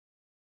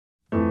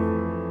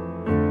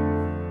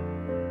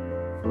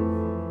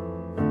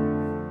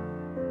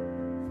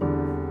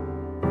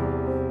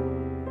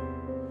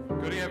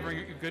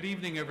Good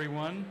evening,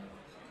 everyone.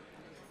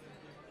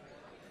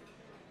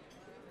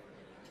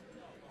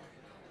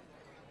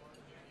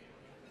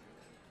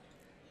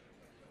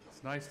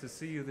 It's nice to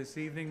see you this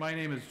evening. My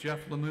name is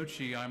Jeff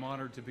Lamucci. I'm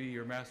honored to be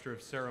your Master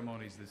of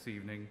Ceremonies this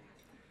evening.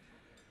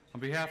 On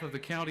behalf of the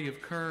County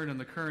of Kern and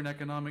the Kern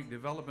Economic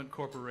Development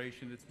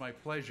Corporation, it's my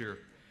pleasure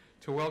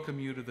to welcome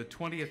you to the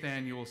 20th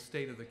Annual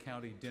State of the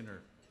County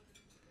Dinner.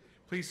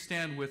 Please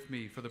stand with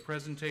me for the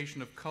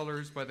presentation of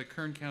colors by the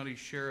Kern County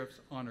Sheriff's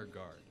Honor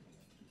Guard.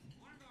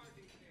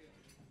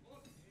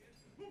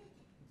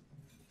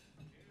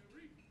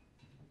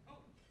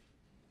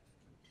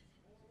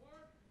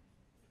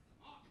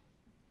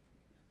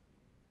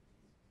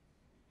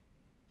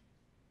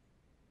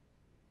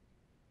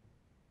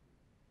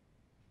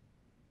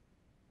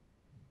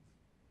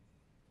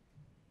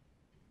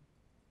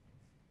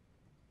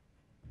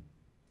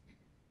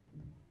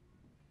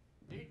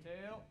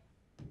 Detail.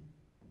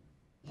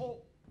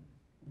 Hold.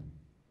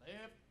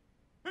 Left.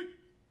 Hey.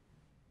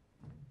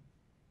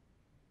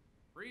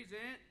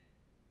 Present.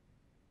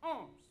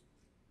 Arms.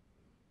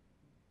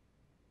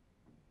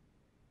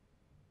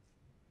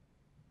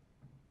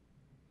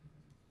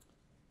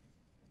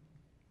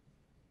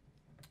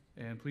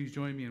 And please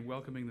join me in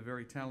welcoming the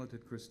very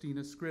talented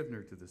Christina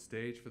Scrivener to the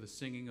stage for the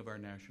singing of our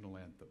national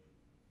anthem.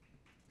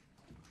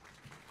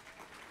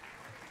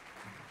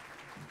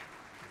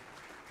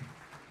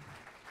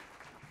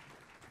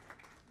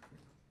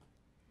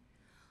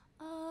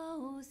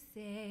 Oh,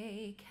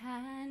 say,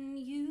 can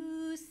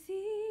you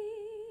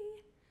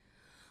see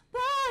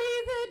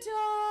by the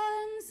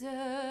dawn's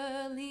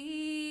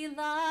early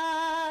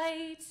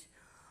light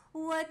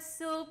what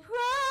so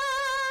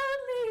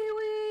proudly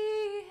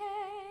we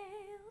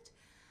hailed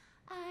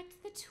at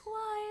the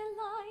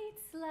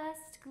twilight's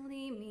last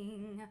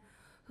gleaming,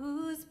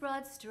 whose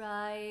broad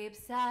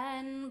stripes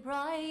and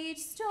bright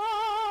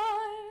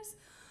stars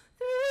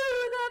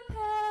through the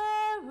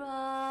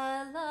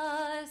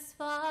perilous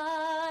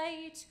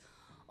fight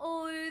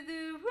o'er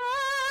the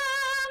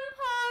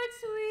ramparts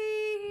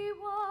we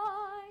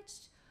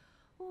watched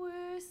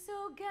were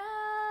so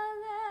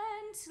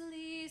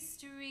gallantly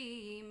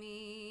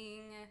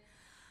streaming,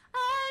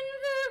 and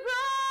the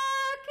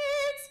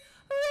rockets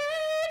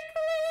red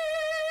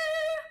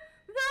clear,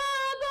 the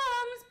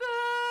bombs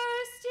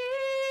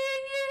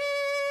bursting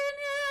in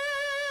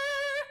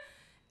air,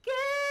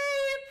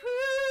 gave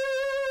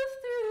proof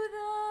through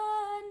the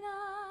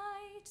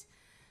night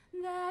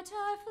that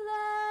our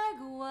flag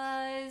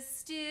was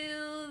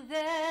still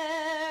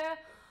there.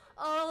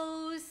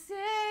 Oh,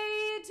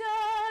 say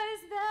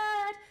does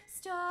that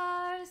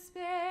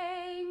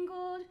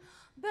star-spangled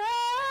banner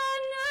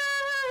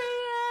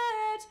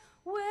yet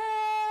wave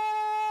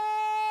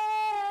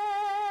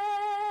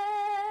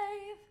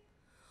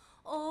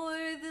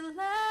o'er the land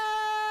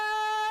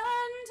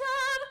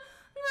of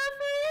the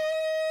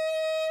free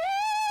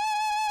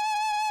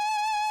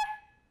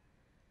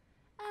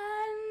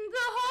and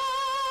the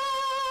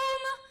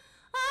home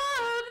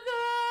of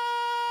the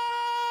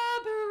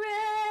brave.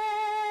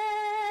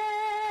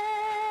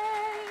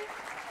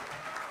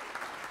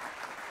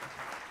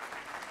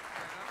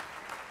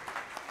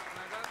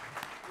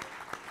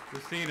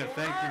 Christina,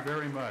 thank you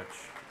very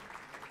much.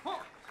 Huh.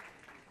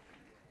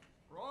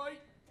 Right.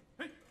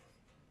 Hey.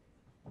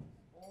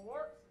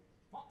 Forward.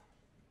 Huh.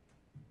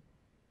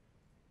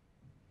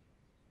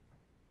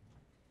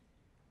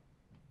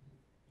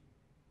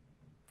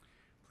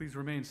 Please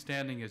remain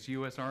standing as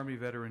U.S. Army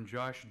veteran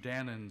Josh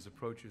Dannons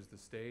approaches the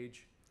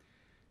stage.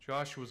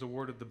 Josh was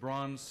awarded the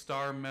Bronze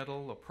Star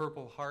Medal, a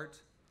Purple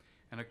Heart,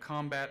 and a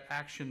Combat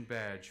Action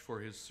Badge for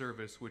his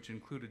service, which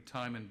included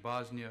time in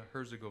Bosnia,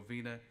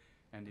 Herzegovina,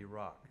 and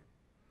Iraq.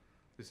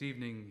 This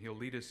evening, he'll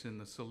lead us in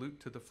the salute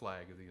to the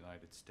flag of the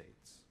United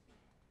States.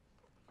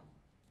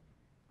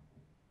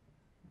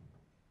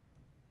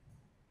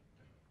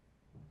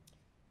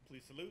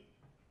 Please salute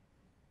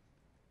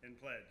and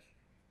pledge.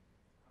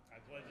 I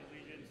pledge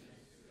allegiance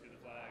to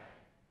the flag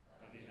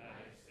of the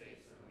United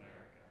States of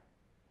America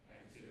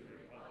and to the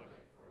republic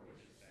for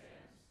which it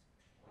stands,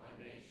 one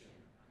nation,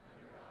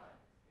 under God,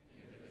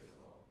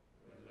 indivisible,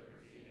 with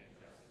liberty and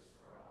justice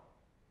for all.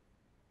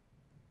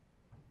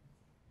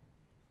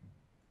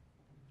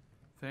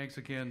 Thanks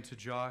again to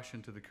Josh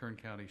and to the Kern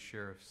County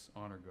Sheriff's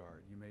Honor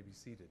Guard. You may be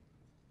seated.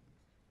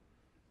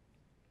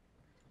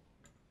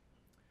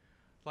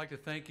 I'd like to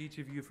thank each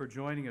of you for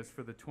joining us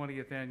for the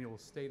 20th Annual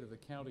State of the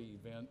County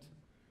event.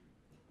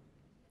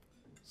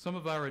 Some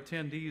of our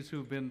attendees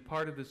who've been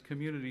part of this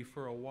community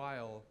for a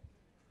while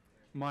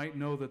might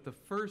know that the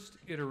first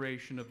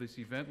iteration of this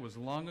event was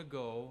long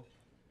ago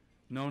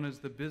known as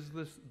the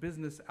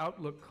Business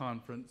Outlook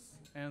Conference,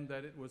 and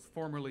that it was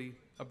formerly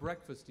a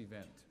breakfast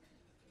event.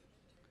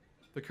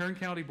 The Kern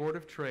County Board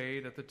of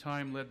Trade, at the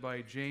time led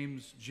by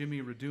James Jimmy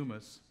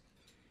Redumas,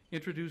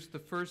 introduced the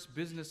first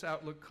Business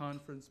Outlook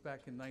Conference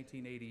back in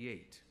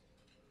 1988.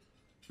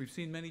 We've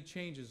seen many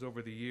changes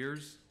over the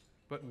years,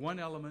 but one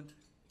element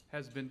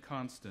has been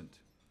constant.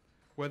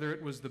 Whether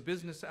it was the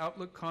Business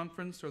Outlook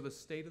Conference or the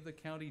State of the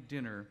County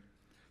Dinner,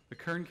 the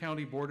Kern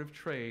County Board of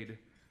Trade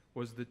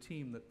was the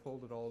team that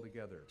pulled it all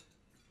together.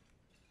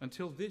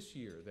 Until this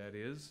year, that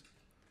is,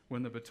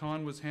 when the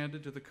baton was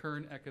handed to the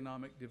Kern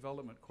Economic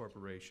Development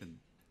Corporation.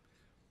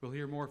 We'll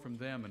hear more from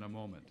them in a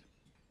moment.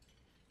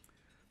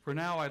 For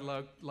now, I'd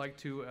like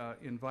to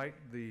invite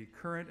the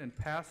current and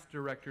past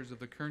directors of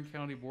the Kern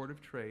County Board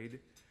of Trade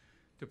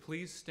to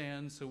please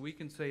stand so we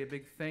can say a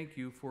big thank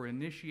you for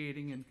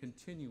initiating and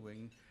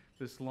continuing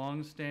this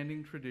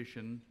long-standing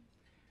tradition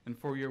and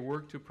for your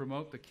work to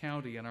promote the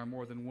county and our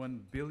more than $1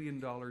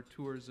 billion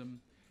tourism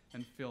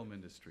and film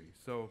industry.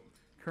 So,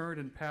 current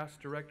and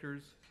past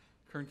directors,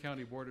 Kern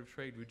County Board of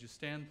Trade, would you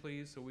stand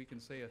please so we can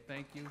say a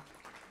thank you?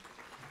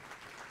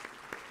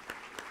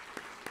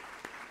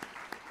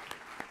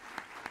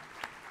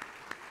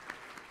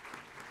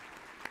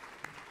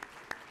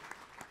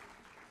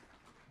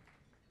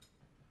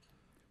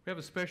 We have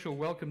a special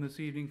welcome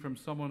this evening from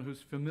someone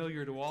who's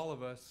familiar to all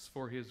of us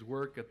for his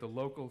work at the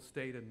local,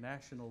 state, and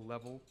national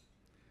level.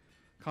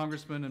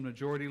 Congressman and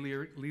Majority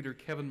Leader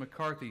Kevin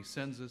McCarthy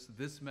sends us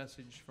this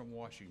message from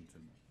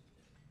Washington.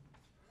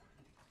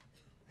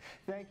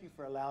 Thank you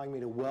for allowing me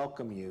to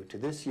welcome you to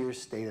this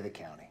year's State of the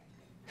County.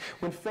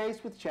 When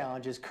faced with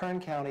challenges, Kern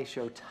County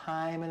showed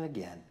time and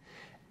again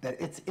that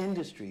its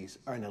industries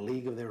are in a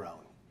league of their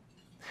own.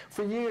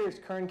 For years,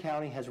 Kern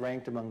County has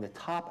ranked among the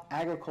top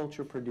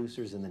agriculture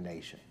producers in the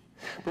nation.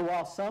 But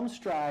while some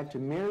strive to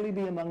merely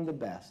be among the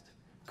best,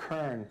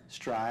 Kern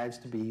strives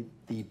to be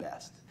the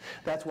best.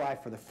 That's why,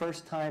 for the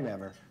first time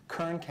ever,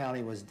 Kern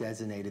County was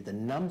designated the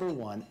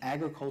 #1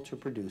 agriculture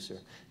producer,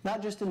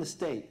 not just in the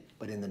state,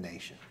 but in the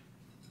nation.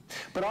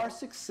 But our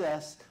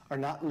success are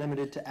not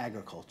limited to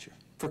agriculture.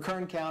 For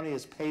Kern County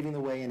is paving the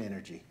way in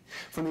energy.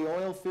 From the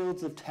oil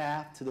fields of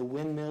Taft to the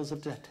windmills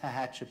of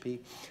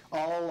Tehachapi,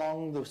 all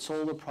along the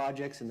solar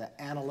projects in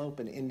the Antelope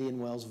and Indian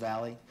Wells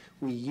Valley,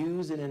 we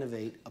use and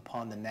innovate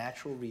upon the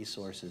natural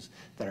resources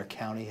that our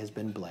county has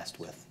been blessed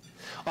with,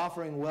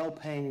 offering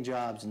well-paying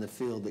jobs in the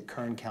field that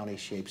Kern County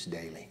shapes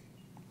daily.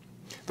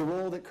 The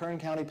role that Kern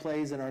County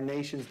plays in our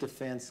nation's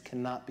defense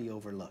cannot be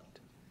overlooked.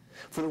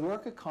 For the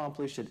work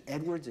accomplished at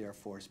Edwards Air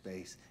Force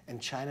Base and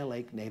China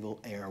Lake Naval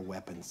Air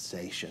Weapons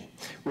Station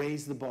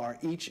raise the bar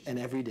each and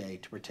every day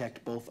to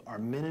protect both our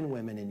men and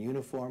women in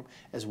uniform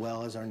as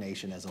well as our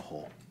nation as a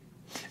whole.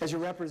 As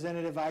your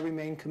representative, I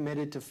remain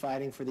committed to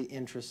fighting for the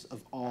interests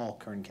of all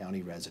Kern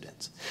County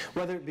residents,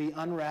 whether it be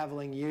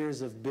unraveling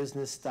years of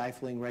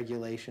business-stifling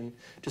regulation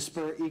to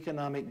spur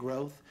economic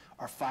growth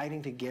or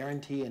fighting to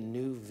guarantee a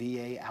new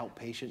VA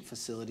outpatient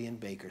facility in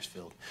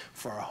Bakersfield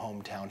for our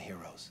hometown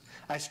heroes.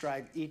 I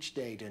strive each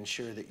day to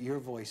ensure that your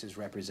voice is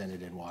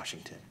represented in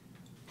Washington.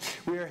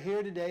 We are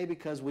here today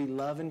because we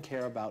love and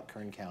care about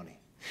Kern County.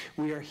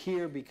 We are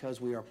here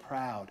because we are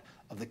proud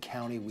of the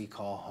county we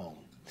call home,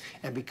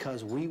 and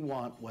because we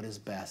want what is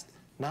best,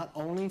 not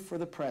only for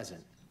the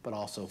present, but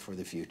also for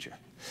the future.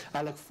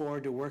 I look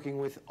forward to working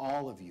with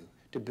all of you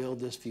to build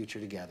this future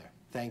together.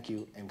 Thank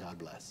you, and God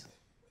bless.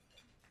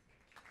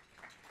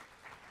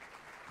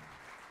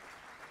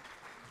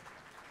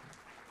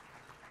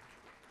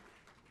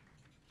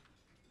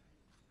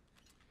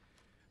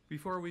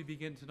 Before we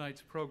begin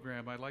tonight's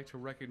program, I'd like to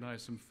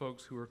recognize some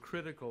folks who are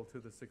critical to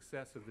the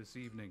success of this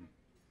evening.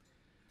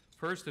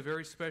 First, a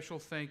very special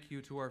thank you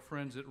to our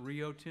friends at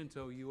Rio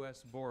Tinto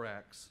US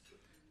Borax,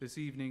 this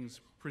evening's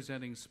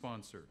presenting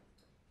sponsor.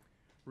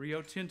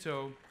 Rio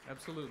Tinto,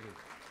 absolutely.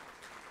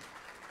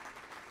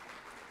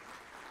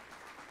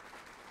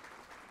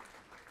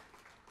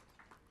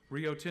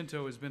 Rio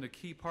Tinto has been a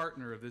key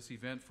partner of this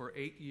event for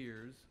 8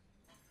 years.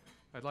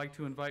 I'd like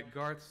to invite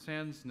Garth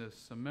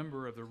Sandsness, a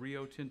member of the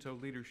Rio Tinto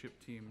leadership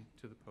team,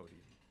 to the podium.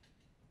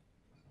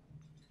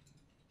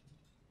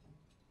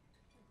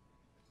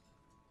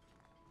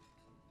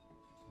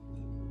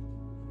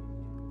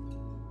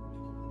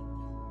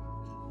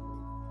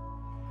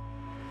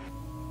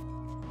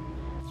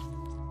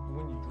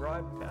 When you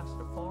drive past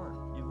a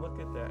farm, you look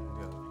at that and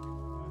go,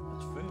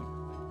 that's food.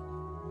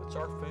 That's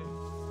our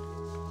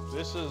food.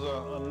 This is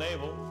a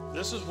navel.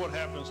 This is what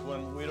happens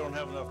when we don't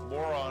have enough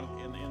boron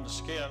in the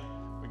skin.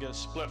 We get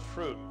split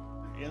fruit.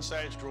 The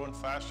inside's growing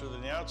faster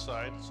than the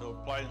outside, so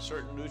applying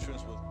certain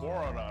nutrients with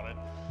boron on it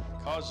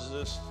causes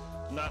this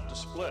not to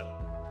split.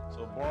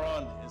 So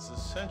boron is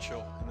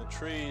essential in the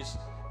trees,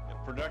 the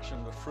production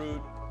of the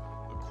fruit,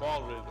 the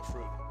quality of the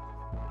fruit.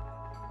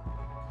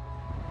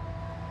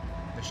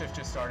 The shift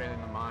just started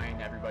in the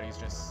mine. Everybody's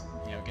just,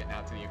 getting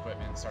out to the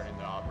equipment, starting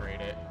to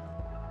operate it.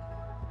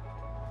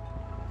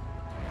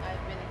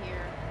 I've been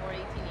here for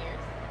 18 years.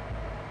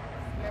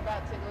 We're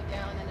about to go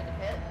down into the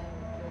pit,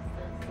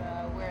 and this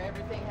is where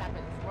everything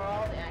happens, where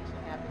all the action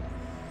happens.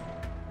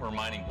 We're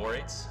mining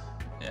borates,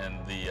 and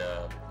the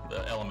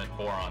element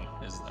boron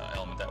is the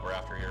element that we're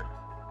after here.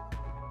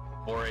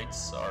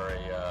 Borates are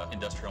a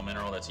industrial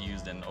mineral that's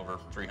used in over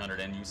 300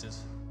 end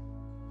uses.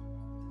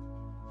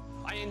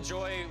 I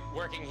enjoy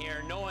working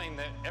here knowing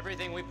that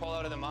everything we pull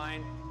out of the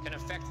mine can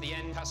affect the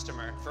end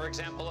customer. For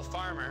example, a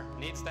farmer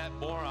needs that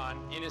boron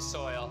in his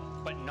soil,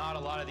 but not a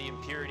lot of the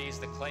impurities,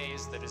 the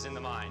clays that is in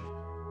the mine.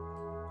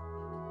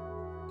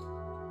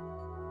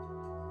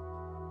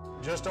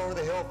 Just over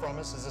the hill from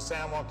us is the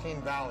San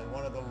Joaquin Valley,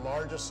 one of the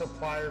largest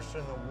suppliers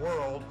in the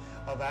world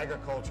of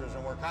agricultures,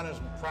 and we're kind of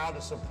proud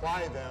to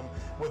supply them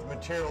with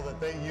material that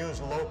they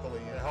use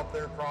locally to help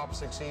their crops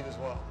succeed as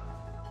well.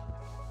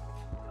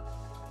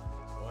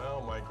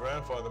 Well, my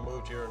grandfather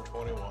moved here in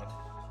 21,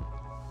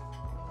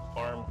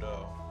 farmed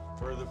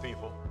for the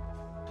people.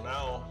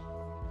 Now,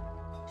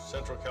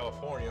 Central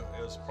California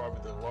is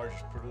probably the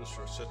largest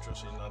producer of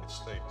citrus in the United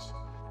States.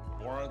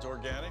 Boron's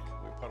organic,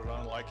 we put it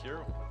on like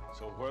here.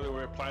 So whether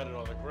we're planted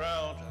on the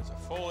ground as a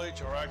foliage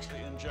or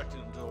actually injected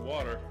into the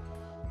water,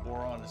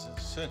 boron is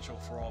essential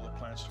for all the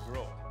plants to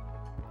grow.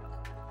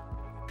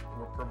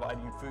 We're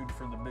providing food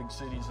for the big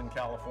cities in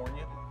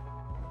California.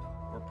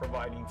 We're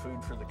providing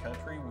food for the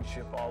country. We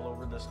ship all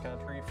over this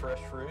country fresh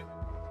fruit.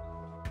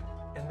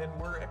 And then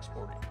we're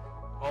exporting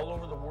all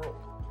over the world.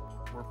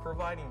 We're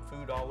providing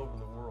food all over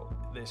the world.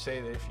 They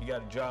say that if you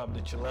got a job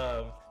that you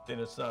love, then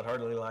it's not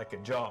hardly like a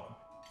job.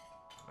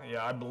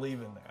 Yeah, I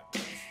believe in that.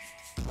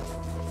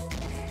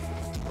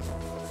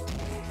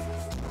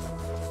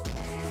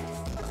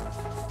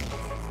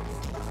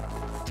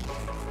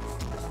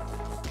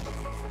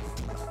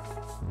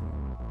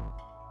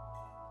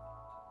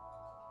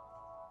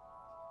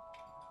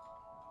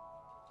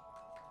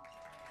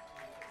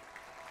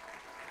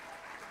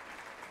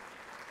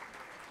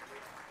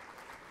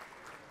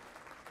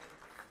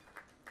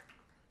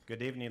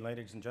 Good evening,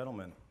 ladies and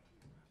gentlemen.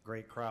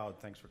 Great crowd,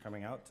 thanks for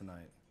coming out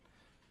tonight.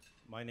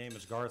 My name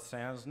is Garth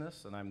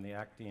Sansness, and I'm the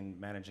acting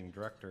managing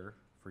director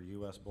for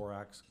U.S.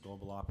 Borax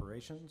Global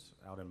Operations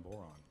out in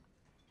Boron.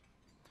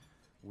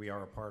 We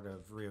are a part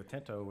of Rio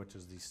Tinto, which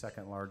is the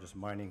second largest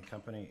mining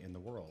company in the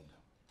world.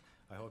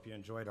 I hope you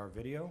enjoyed our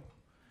video.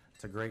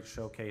 It's a great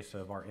showcase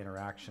of our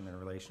interaction and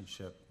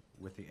relationship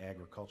with the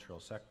agricultural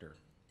sector.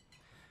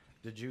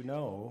 Did you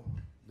know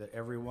that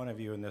every one of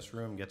you in this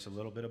room gets a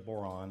little bit of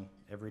boron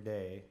every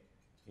day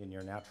in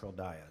your natural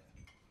diet?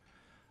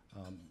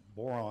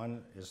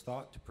 Boron is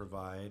thought to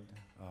provide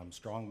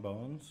strong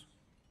bones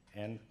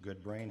and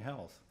good brain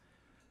health.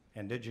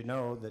 And did you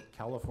know that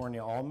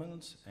California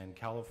almonds and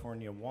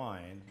California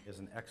wine is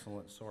an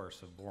excellent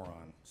source of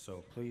boron?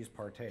 So please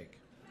partake.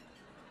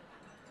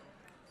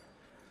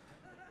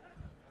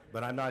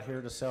 But I'm not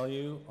here to sell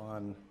you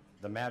on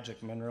the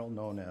magic mineral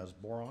known as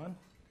boron.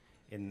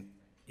 In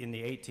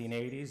the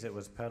 1880s, it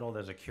was peddled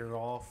as a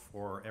cure-all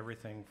for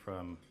everything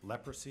from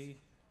leprosy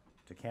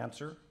to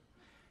cancer.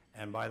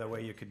 And by the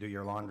way, you could do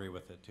your laundry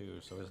with it too,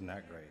 so isn't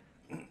that great?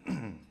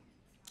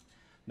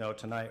 No,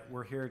 tonight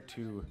we're here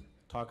to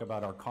talk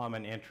about our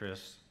common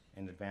interests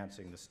in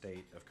advancing the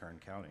state of Kern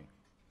County.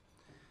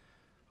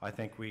 I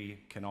think we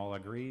can all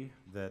agree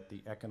that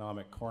the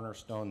economic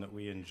cornerstone that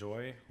we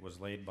enjoy was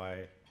laid by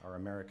our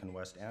American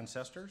West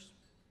ancestors.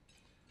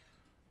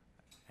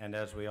 And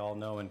as we all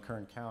know in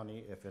Kern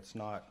County, if it's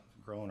not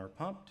grown or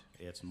pumped,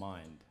 it's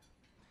mined.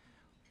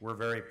 We're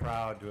very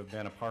proud to have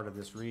been a part of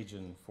this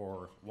region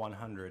for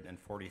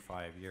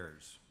 145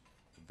 years.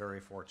 Very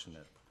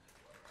fortunate.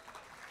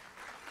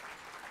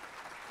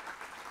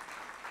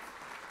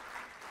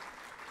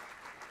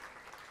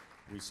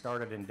 We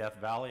started in Death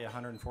Valley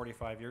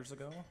 145 years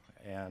ago,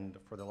 and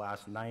for the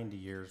last 90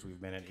 years we've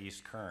been in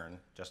East Kern,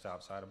 just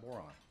outside of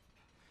Boron.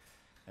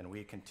 And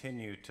we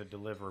continue to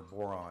deliver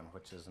boron,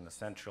 which is an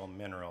essential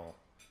mineral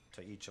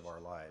to each of our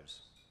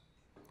lives.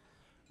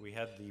 We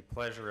had the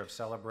pleasure of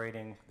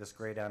celebrating this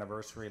great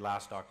anniversary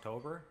last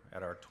October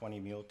at our 20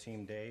 Mule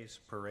Team Days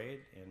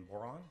parade in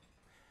Boron,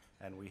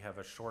 and we have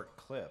a short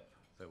clip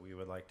that we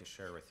would like to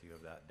share with you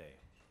of that day.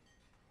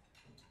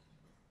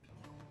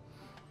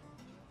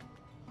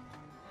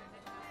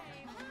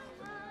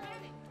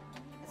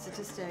 It's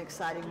just an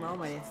exciting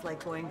moment. It's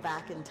like going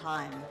back in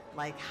time.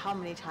 Like, how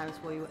many times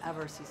will you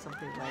ever see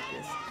something like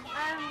this?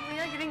 We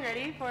are getting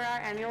ready for our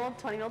annual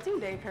 20 Mule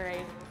Team Day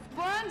parade.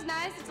 Boron's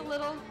nice. It's a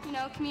little,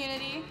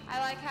 community. I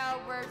like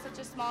how we're such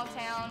a small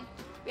town.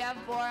 We have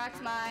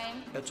Borax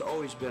Mine. It's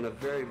always been a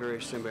very, very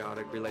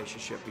symbiotic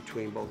relationship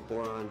between both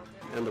Boron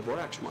and the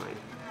Borax Mine.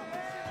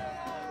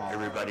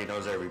 Everybody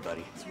knows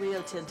everybody.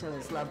 Rio Tinto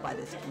is loved by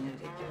this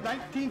community.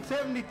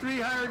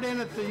 1973 hired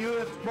in at the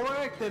U.S.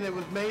 Borax, then it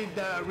was made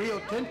Rio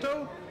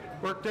Tinto.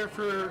 Worked there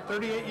for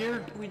 38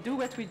 years. We do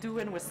what we do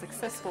and we're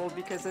successful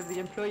because of the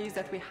employees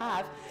that we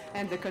have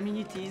and the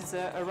communities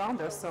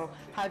around us. So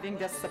having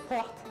that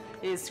support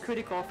is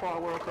critical for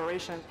our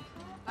operation.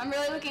 I'm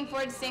really looking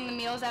forward to seeing the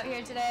mules out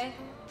here today.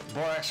 The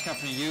Borax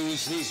Company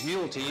used these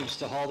mule teams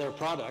to haul their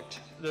product.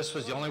 This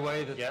was the only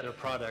way to get their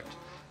product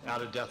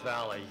out of Death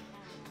Valley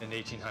in the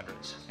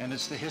 1800s. And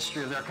it's the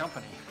history of their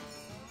company.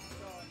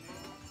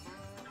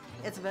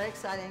 It's very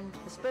exciting,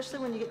 especially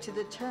when you get to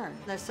the turn.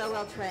 They're so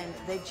well trained,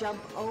 they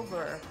jump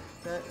over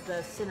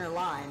the center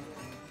line.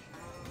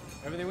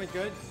 Everything went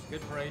good.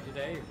 Good parade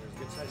today. There's a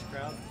good sized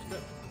crowd. It's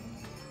good.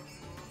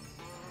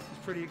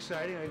 It's pretty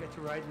exciting. I get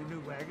to ride the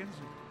new wagons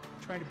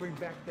and trying to bring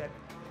back that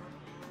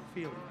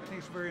feeling. I think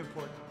it's very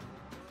important.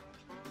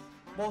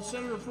 Both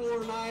Senator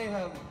Fuller and I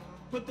have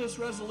put this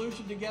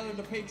resolution together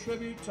to pay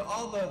tribute to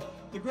all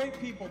the great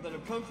people that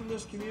have come from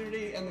this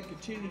community and that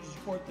continue to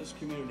support this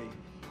community.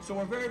 So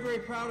we're very, very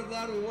proud of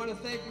that. We want to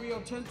thank Rio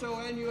Tinto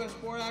and U.S.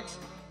 Borax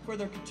for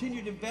their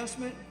continued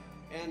investment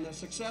and the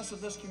success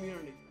of this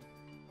community.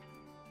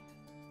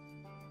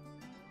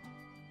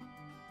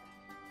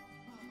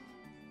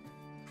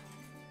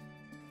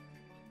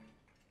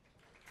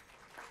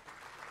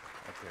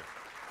 Thank you.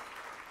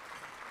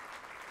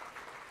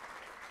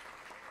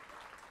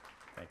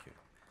 Thank you.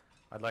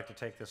 I'd like to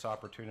take this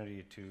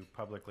opportunity to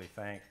publicly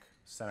thank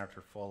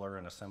Senator Fuller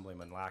and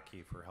Assemblyman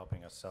Lackey for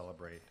helping us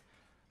celebrate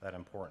that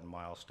important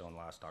milestone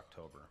last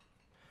October.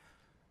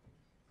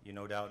 You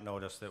no doubt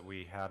noticed that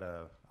we had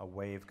a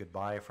wave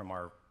goodbye from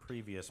our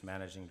previous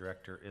managing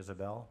director,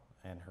 Isabel,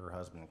 and her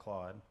husband,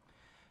 Claude.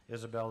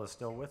 Isabel is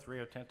still with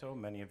Rio Tinto.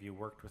 Many of you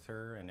worked with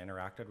her and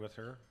interacted with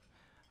her.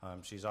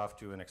 She's off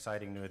to an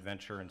exciting new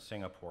adventure in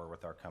Singapore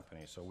with our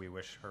company, so we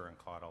wish her and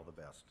Claude all the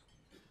best.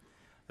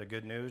 The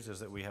good news is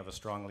that we have a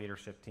strong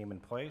leadership team in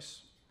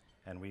place,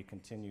 and we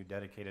continue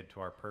dedicated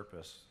to our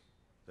purpose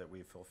that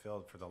we've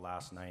fulfilled for the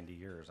last 90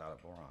 years out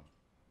at Boron.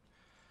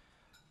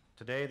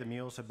 Today, the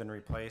mules have been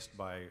replaced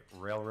by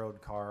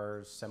railroad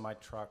cars,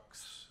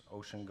 semi-trucks,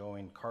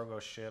 ocean-going cargo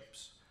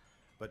ships,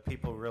 but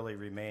people really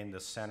remain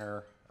the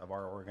center of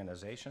our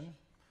organization.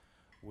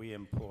 We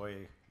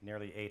employ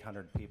nearly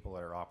 800 people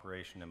at our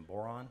operation in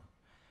Boron.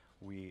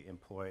 We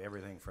employ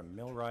everything from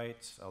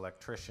millwrights,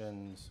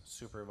 electricians,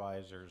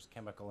 supervisors,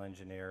 chemical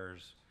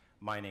engineers,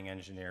 mining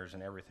engineers,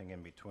 and everything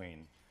in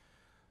between.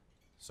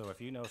 So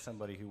if you know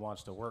somebody who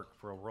wants to work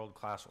for a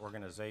world-class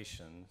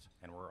organization,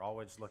 and we're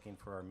always looking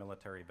for our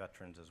military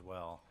veterans as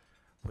well,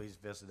 please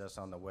visit us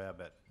on the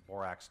web at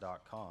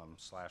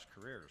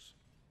borax.com/careers.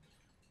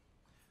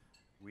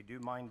 We do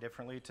mine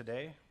differently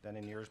today than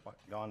in years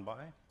gone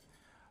by,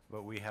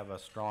 but we have a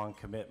strong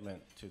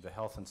commitment to the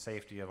health and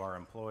safety of our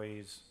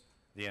employees,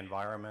 the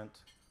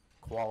environment,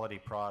 quality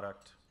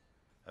product,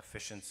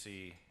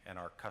 efficiency, and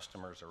our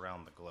customers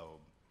around the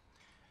globe.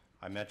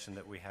 I mentioned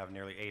that we have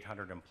nearly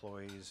 800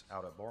 employees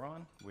out at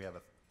Boron. We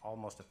have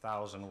almost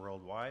 1,000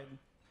 worldwide.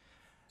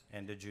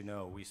 And did you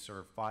know we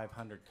serve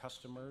 500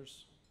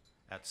 customers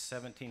at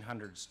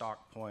 1,700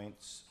 stock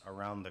points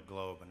around the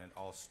globe, and it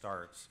all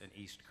starts in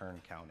East Kern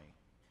County.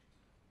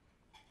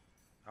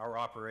 Our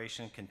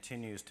operation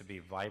continues to be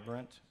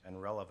vibrant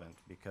and relevant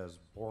because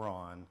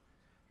boron,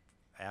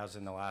 as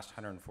in the last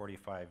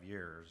 145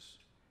 years,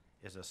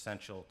 is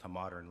essential to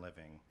modern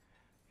living.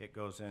 It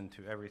goes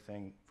into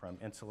everything from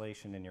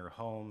insulation in your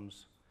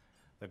homes,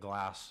 the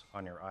glass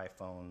on your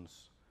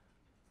iPhones,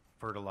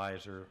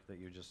 fertilizer that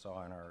you just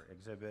saw in our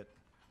exhibit,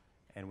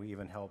 and we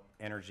even help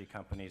energy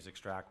companies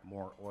extract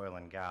more oil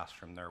and gas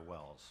from their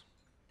wells.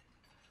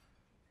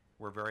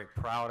 We're very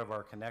proud of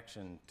our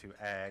connection to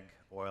ag,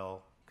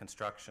 oil,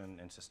 construction,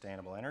 and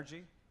sustainable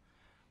energy.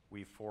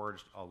 We've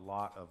forged a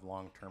lot of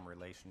long-term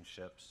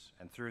relationships,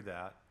 and through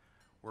that,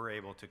 we're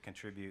able to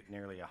contribute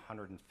nearly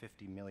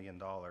 $150 million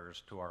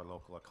to our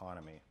local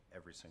economy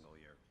every single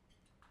year.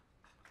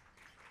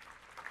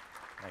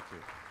 Thank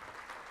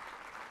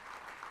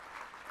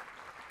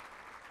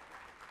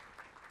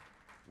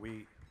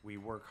you. We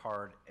work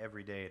hard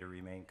every day to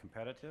remain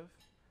competitive,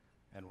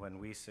 and when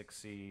we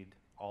succeed,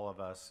 all of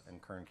us in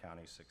Kern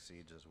County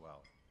succeeds as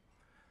well.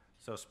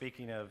 So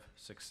speaking of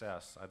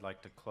success, I'd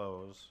like to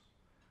close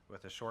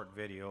with a short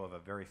video of a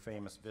very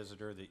famous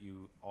visitor that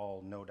you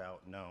all no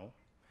doubt know.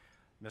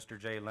 Mr.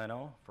 Jay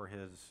Leno, for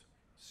his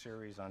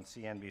series on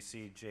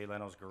CNBC, Jay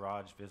Leno's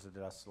Garage,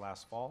 visited us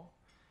last fall,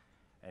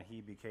 and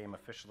he became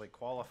officially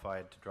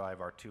qualified to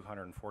drive our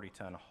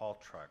 240-ton haul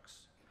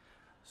trucks.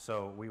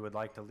 So we would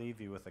like to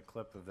leave you with a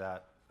clip of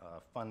that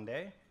fun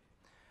day.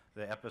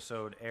 The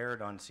episode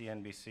aired on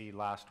CNBC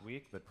last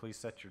week, but please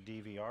set your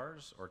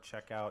DVRs or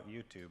check out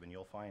YouTube and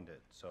you'll find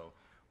it. So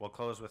we'll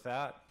close with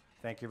that.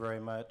 Thank you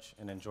very much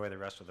and enjoy the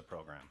rest of the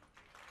program.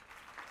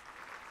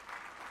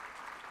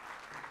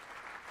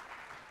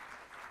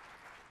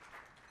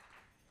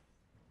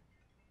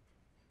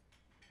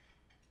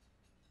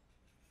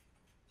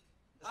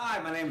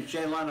 Hi, my name is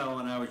Jay Leno,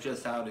 and I was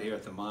just out here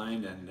at the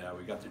mine, and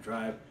we got to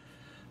drive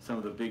some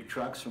of the big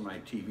trucks for my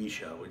TV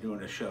show. We're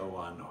doing a show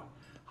on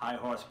high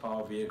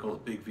horsepower vehicles,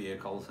 big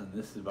vehicles, and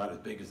this is about as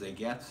big as they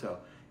get. So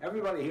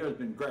everybody here has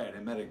been great. I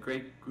met a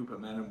great group of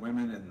men and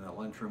women in the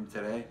lunchroom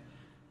today.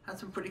 Had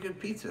some pretty good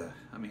pizza.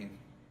 I mean,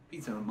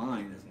 pizza in a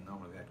mine isn't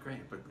normally that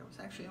great, but it was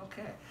actually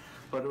okay.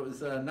 But it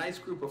was a nice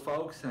group of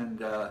folks, and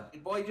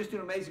boy, you just do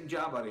an amazing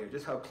job out here.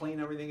 Just how clean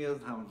everything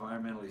is, how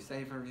environmentally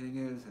safe everything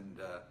is, and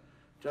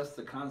just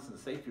the constant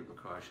safety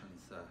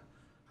precautions.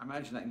 I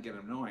imagine that can get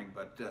annoying,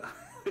 but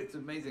it's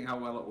amazing how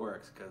well it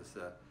works, because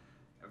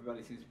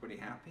everybody seems pretty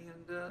happy,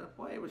 and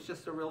boy, it was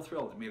just a real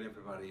thrill to meet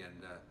everybody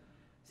and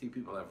see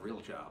people have real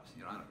jobs.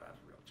 You know, I don't have a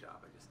real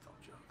job, I just tell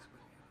jokes,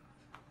 but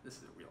this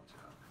is a real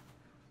job.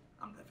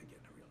 I'm never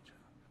getting a real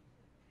job.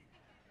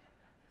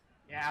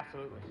 Yeah,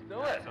 absolutely.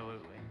 Do it.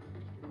 Absolutely.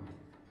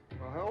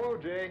 Well, hello,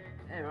 Jay.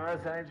 Hey,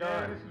 Ross, how you Jay,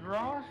 doing? this is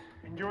Ross.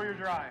 Enjoy your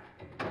drive.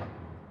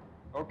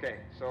 Okay,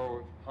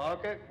 so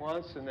honk it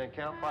once and then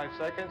count 5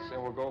 seconds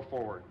and we'll go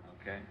forward.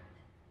 Okay.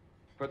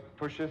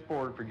 Push this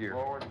forward for gear.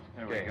 Forward.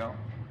 There we Okay. go.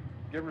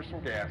 Give her some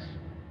gas.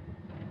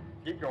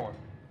 Keep going.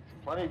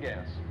 Plenty of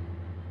gas.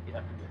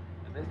 Yeah,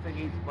 and this thing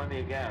eats plenty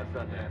of gas,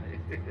 doesn't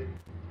it?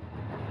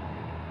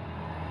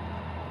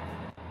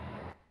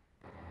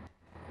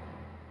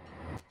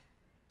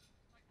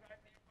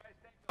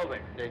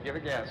 Okay, give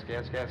it gas,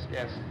 gas, gas,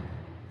 gas.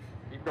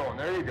 Keep going.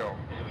 There you go.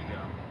 There we go.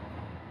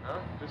 Huh?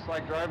 Just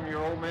like driving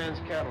your old man's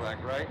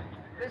Cadillac, right?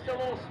 This is a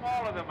little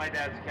smaller than my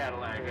dad's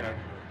Cadillac. Yeah.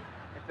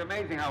 It's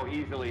amazing how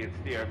easily it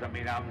steers. I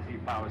mean, obviously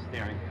power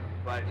steering,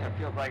 but it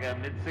feels like a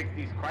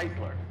mid-60s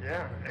Chrysler.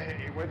 Yeah.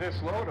 With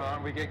this load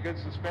on, we get good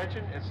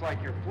suspension. It's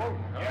like you're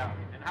floating. Huh? Yeah.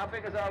 And how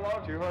big is our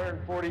load?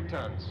 240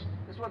 tons.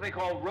 This is what they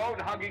call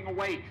road-hugging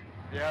weight.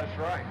 Yeah, that's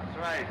right. That's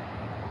right.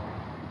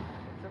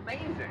 It's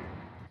amazing.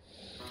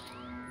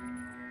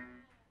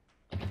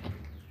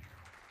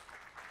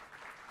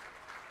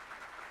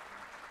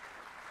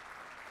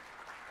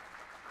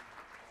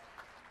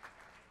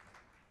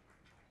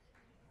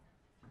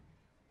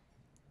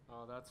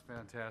 Oh, that's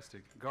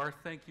fantastic. Garth,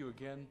 thank you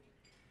again.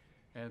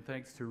 And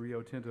thanks to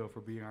Rio Tinto for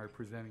being our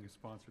presenting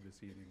sponsor this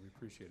evening. We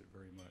appreciate it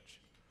very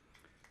much.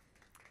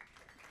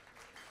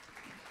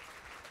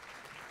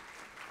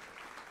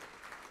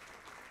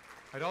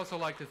 I'd also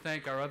like to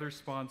thank our other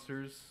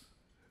sponsors,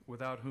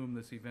 without whom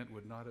this event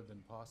would not have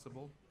been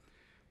possible.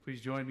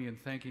 Please join me in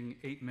thanking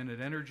 8 Minute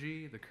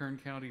Energy, the Kern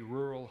County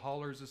Rural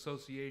Haulers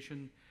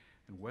Association,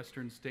 and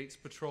Western States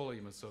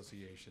Petroleum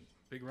Association.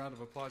 Big round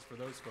of applause for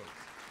those folks.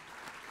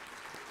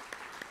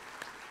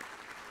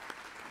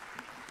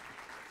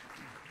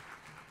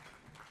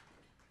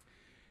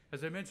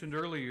 As I mentioned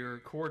earlier,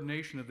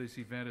 coordination of this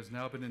event has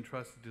now been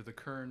entrusted to the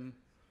Kern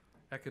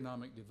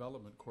Economic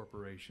Development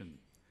Corporation.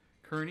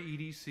 Kern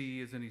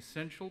EDC is an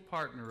essential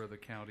partner of the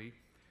county,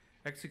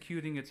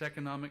 executing its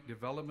economic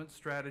development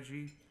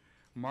strategy,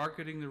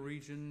 marketing the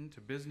region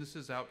to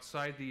businesses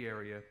outside the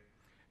area,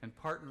 and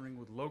partnering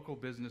with local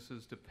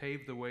businesses to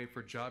pave the way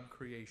for job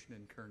creation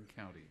in Kern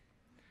County.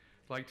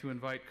 I'd like to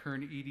invite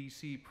Kern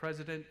EDC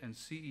President and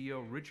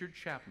CEO Richard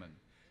Chapman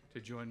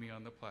to join me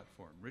on the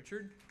platform.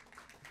 Richard?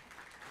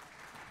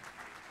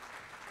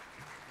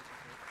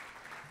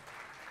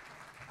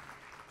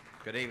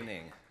 Good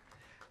evening.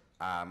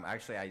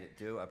 Actually, I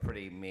do a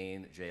pretty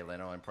mean Jay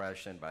Leno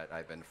impression, but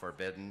I've been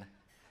forbidden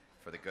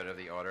for the good of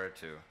the order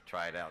to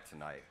try it out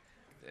tonight.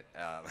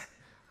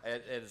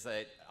 It is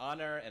an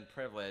honor and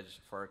privilege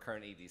for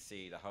Kern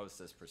EDC to host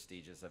this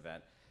prestigious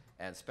event,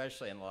 and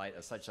especially in light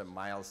of such a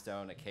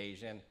milestone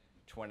occasion,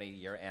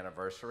 20-year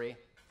anniversary.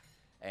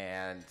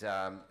 And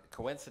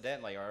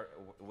coincidentally,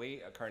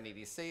 we at Kern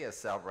EDC is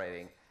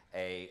celebrating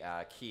a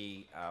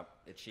key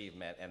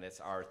achievement, and it's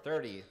our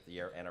 30th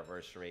year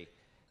anniversary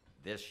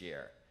this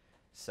year.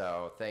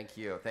 So thank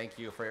you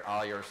for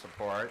all your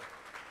support.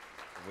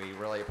 We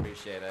really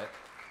appreciate it.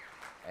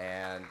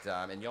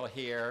 And you'll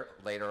hear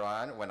later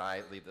on, when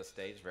I leave the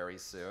stage very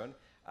soon,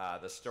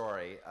 the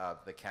story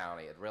of the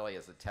county. It really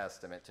is a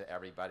testament to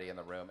everybody in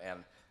the room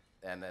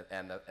and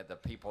the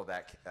people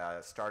that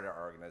started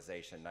our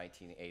organization in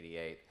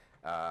 1988.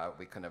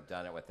 We couldn't have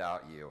done it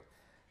without you.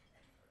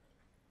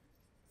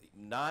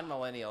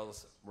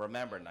 Non-millennials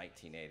remember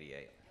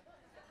 1988.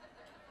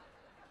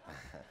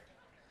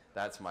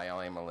 That's my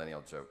only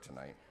millennial joke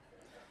tonight.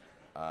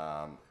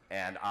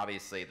 And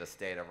obviously the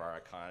state of our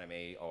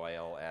economy,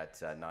 oil at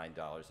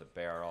 $9 a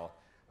barrel,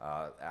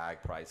 ag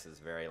prices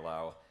very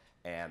low,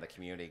 and the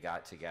community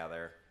got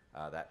together,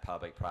 that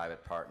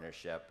public-private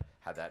partnership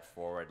had that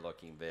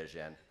forward-looking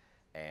vision,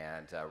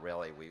 and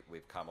really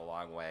we've come a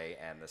long way,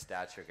 and the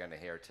stats you're going to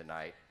hear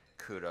tonight,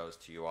 kudos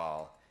to you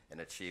all in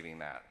achieving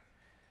that.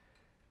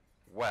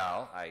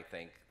 Well, I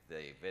think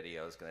the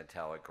video is going to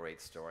tell a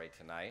great story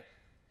tonight,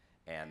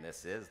 and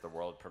this is the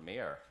world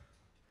premiere,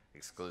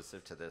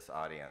 exclusive to this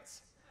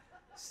audience.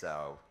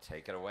 So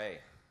take it away.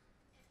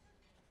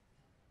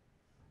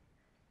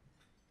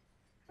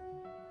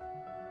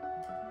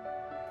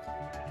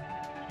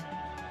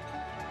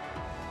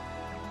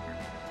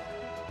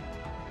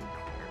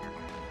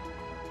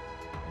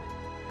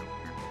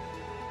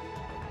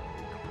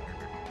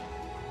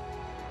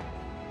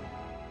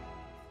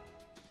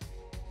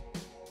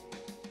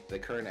 The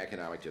Kern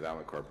Economic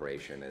Development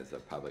Corporation is a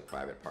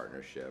public-private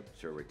partnership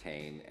to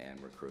retain and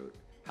recruit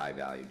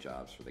high-value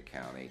jobs for the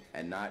county,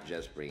 and not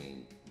just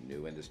bringing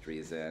new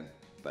industries in,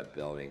 but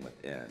building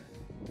within.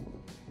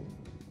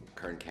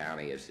 Kern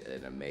County is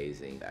an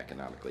amazing,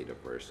 economically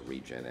diverse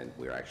region, and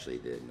we're actually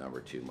the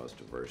 #2 most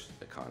diverse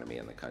economy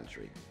in the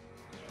country.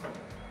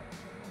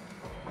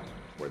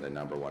 We're the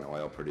 #1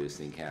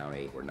 oil-producing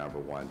county. We're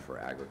 #1 for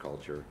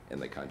agriculture in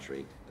the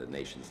country, the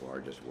nation's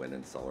largest wind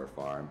and solar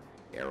farm,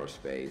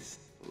 aerospace,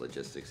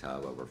 logistics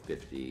hub, over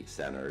 50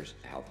 centers,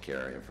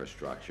 healthcare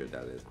infrastructure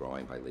that is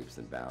growing by leaps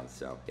and bounds.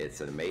 So it's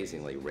an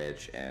amazingly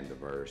rich and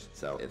diverse.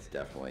 So it's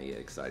definitely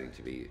exciting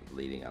to be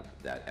leading up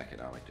that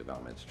economic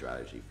development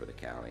strategy for the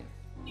county.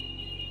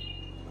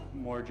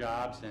 More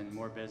jobs and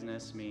more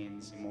business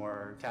means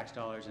more tax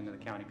dollars into the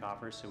county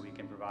coffers, so we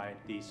can provide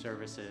the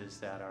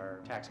services that our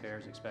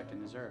taxpayers expect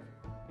and deserve.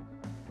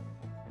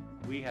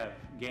 We have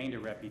gained a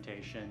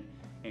reputation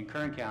in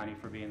Kern County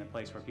for being the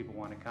place where people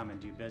want to come and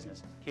do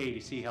business.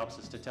 KEDC helps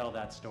us to tell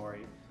that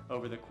story.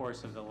 Over the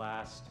course of the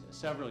last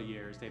several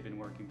years, they've been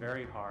working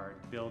very hard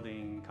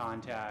building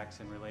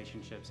contacts and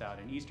relationships out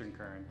in Eastern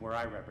Kern, where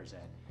I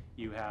represent.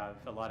 You have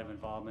a lot of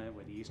involvement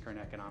with the East Kern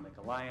Economic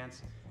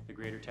Alliance, the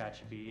Greater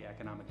Tehachapi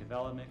Economic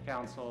Development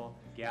Council,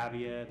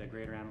 GAVIA, the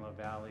Greater Antelope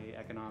Valley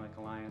Economic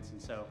Alliance,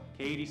 and so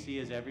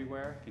KEDC is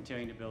everywhere,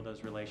 continuing to build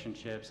those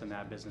relationships and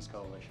that business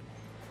coalition.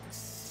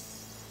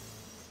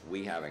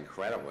 We have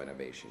incredible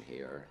innovation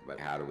here, but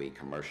how do we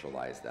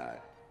commercialize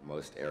that?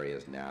 Most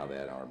areas now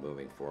that are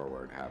moving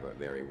forward have a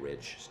very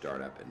rich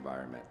startup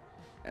environment,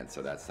 and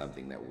so that's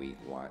something that we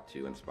want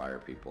to inspire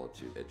people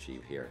to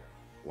achieve here.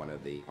 One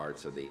of the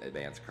parts of the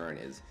Advanced Kern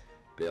is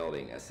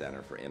building a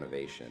center for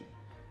innovation,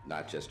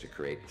 not just to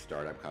create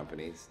startup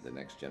companies, the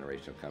next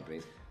generation of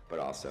companies, but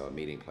also a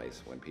meeting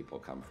place when people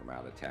come from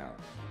out of town.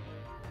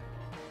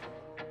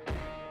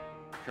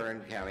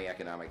 Kern County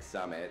Economic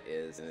Summit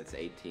is in its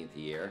 18th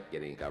year,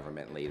 getting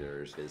government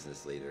leaders,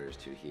 business leaders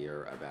to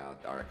hear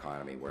about our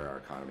economy, where our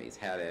economy is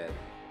headed.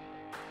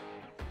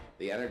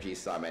 The Energy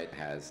Summit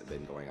has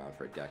been going on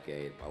for a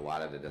decade. A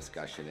lot of the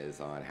discussion is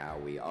on how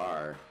we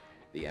are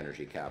the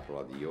energy capital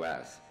of the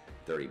U.S.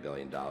 $30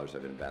 billion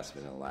of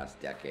investment in the last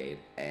decade,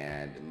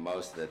 and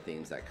most of the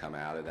themes that come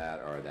out of that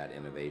are that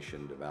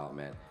innovation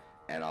development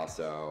and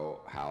also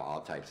how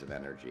all types of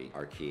energy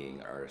are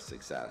keying our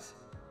success.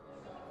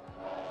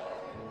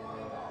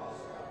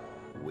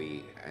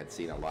 We had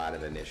seen a lot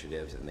of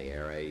initiatives in the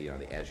area,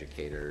 the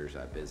educators,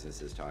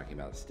 businesses talking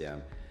about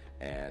STEM,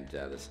 and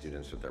the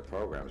students with their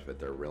programs, but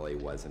there really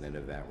wasn't an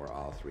event where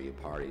all three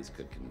parties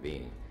could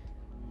convene.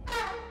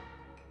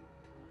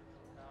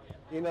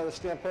 You know, the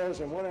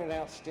Stemposium, what an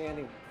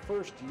outstanding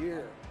first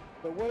year.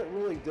 But what it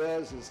really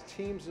does is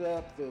teams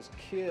up those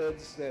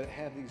kids that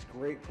have these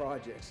great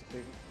projects that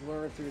they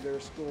learn through their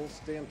school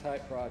STEM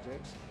type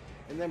projects,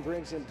 and then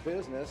brings in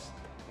business,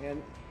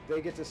 and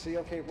they get to see,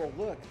 okay, well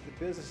look, the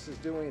business is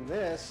doing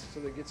this, so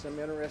that gets them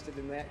interested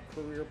in that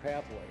career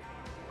pathway.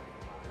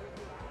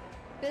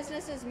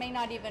 Businesses may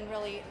not even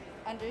really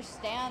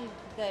understand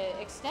the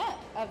extent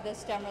of the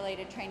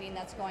STEM-related training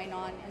that's going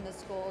on in the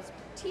schools.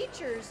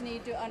 Teachers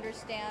need to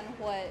understand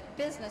what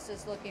business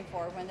is looking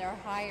for when they're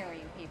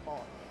hiring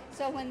people.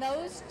 So when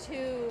those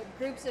two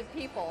groups of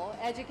people,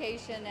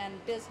 education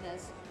and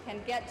business, can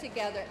get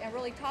together and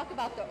really talk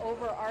about the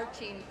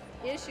overarching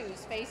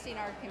issues facing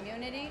our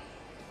community,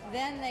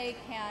 then they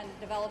can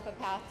develop a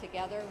path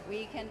together,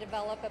 we can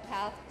develop a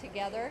path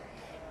together,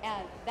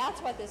 and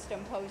that's what this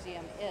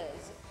symposium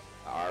is.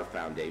 Our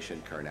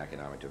foundation, Kern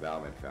Economic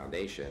Development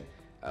Foundation,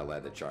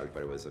 led the charge,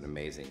 but it was an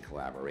amazing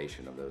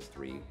collaboration of those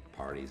three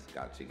parties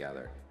got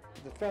together.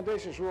 The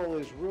foundation's role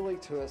is really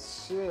to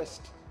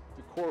assist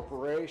the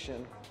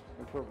corporation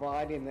in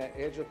providing that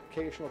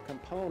educational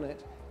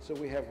component so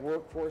we have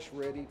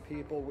workforce-ready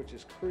people, which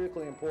is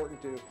critically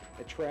important to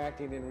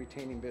attracting and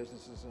retaining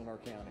businesses in our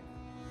county.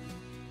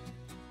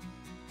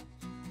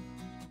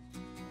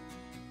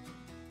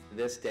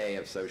 This day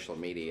of social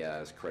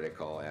media is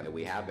critical, and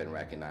we have been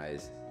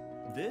recognized.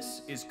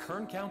 This is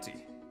Kern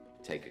County.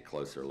 Take a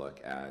closer look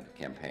at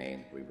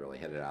campaign. We really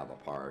hit it out of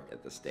the park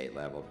at the state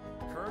level.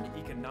 Kern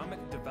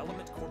Economic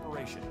Development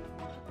Corporation.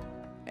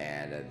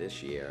 And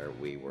this year,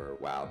 we were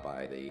wowed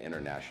by the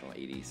International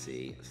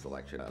EDC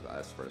selection of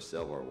us for a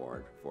silver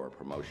award for a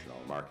promotional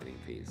marketing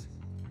piece.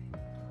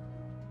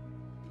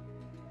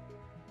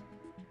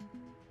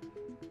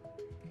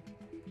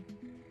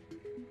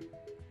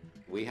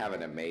 We have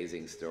an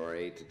amazing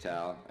story to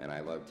tell, and I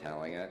love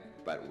telling it,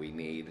 but we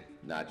need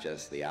not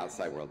just the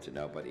outside world to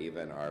know, but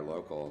even our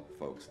local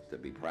folks to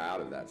be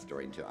proud of that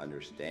story and to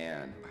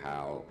understand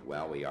how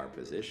well we are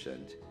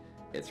positioned.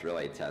 It's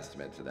really a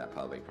testament to that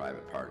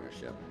public-private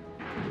partnership.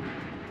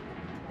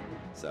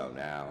 So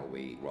now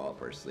we roll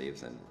up our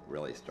sleeves and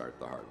really start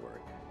the hard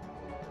work.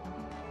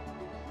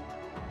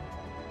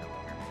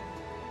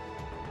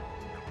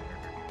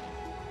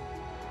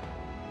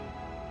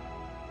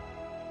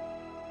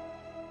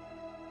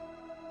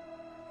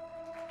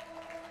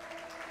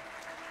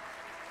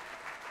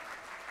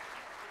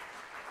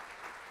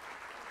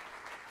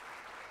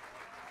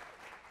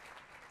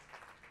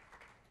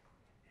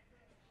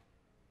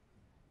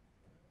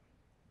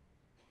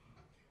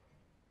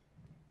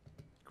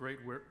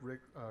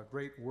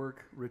 Great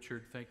work,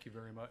 Richard. Thank you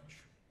very much.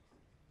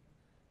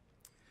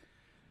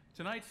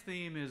 Tonight's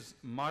theme is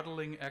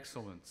modeling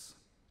excellence.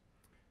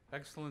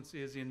 Excellence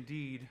is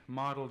indeed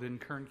modeled in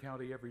Kern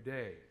County every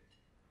day.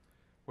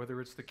 Whether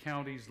it's the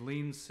county's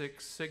Lean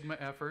Six Sigma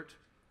effort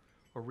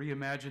or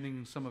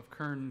reimagining some of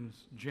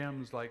Kern's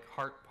gems like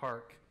Hart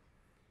Park,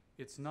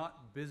 it's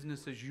not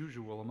business as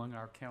usual among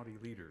our county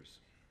leaders.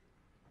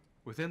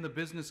 Within the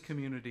business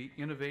community,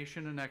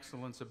 innovation and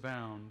excellence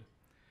abound,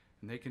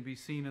 and they can be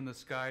seen in the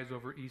skies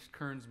over East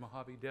Kern's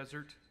Mojave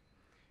Desert,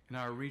 in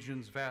our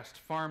region's vast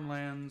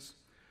farmlands,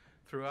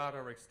 throughout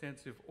our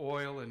extensive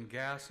oil and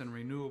gas and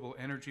renewable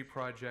energy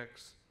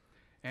projects,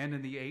 and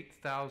in the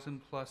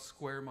 8,000 plus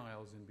square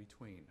miles in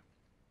between.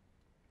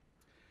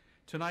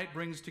 Tonight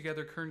brings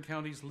together Kern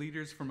County's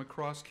leaders from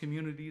across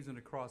communities and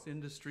across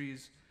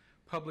industries,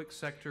 public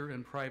sector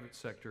and private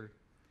sector,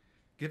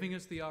 giving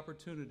us the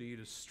opportunity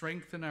to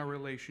strengthen our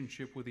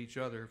relationship with each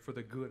other for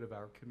the good of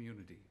our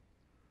community.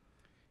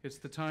 It's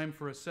the time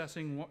for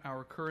assessing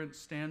our current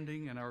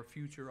standing and our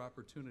future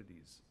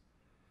opportunities,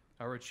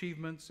 our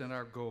achievements and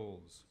our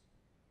goals.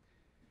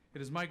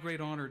 It is my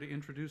great honor to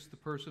introduce the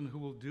person who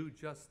will do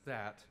just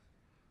that,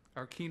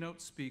 our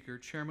keynote speaker,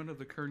 Chairman of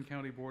the Kern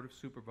County Board of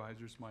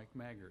Supervisors, Mike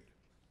Maggard.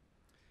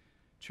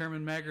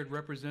 Chairman Maggard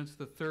represents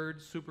the 3rd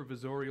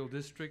Supervisorial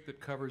District that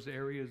covers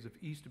areas of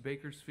East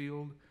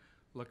Bakersfield,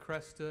 La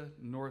Cresta,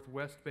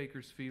 Northwest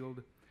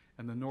Bakersfield,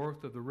 and the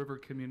north of the river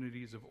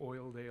communities of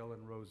Oildale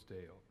and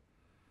Rosedale.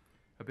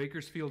 A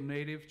Bakersfield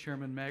native,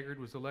 Chairman Maggard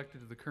was elected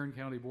to the Kern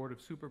County Board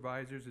of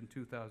Supervisors in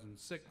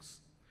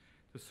 2006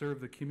 to serve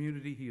the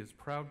community he is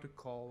proud to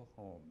call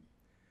home.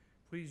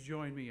 Please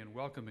join me in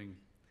welcoming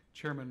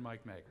Chairman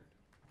Mike Maggard.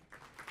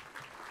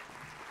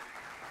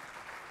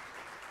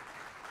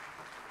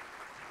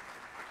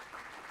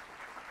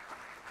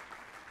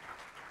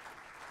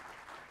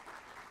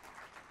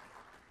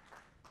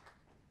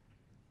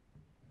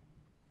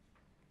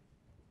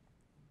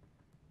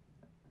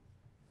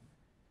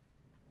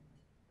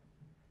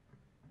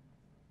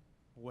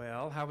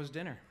 Well, how was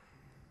dinner?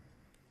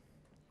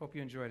 Hope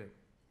you enjoyed it.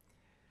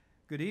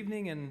 Good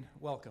evening and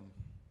welcome.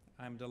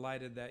 I'm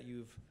delighted that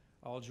you've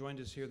all joined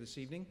us here this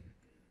evening.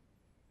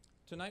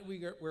 Tonight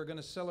we're going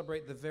to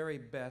celebrate the very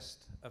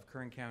best of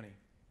Kern County,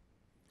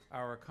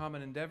 our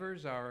common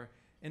endeavors, our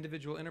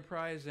individual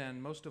enterprise,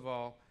 and most of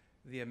all,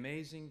 the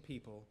amazing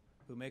people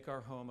who make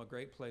our home a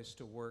great place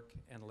to work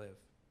and live.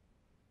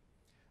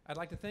 I'd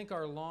like to thank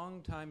our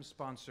longtime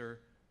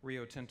sponsor,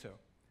 Rio Tinto,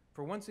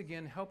 for once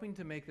again helping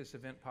to make this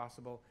event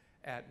possible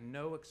at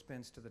no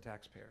expense to the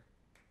taxpayer.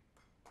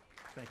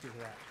 Thank you for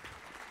that.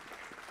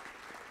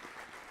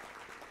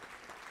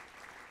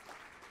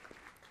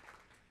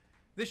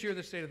 This year,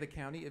 the State of the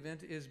County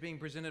event is being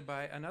presented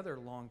by another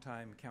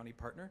longtime county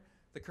partner,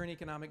 the Kern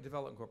Economic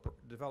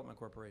Development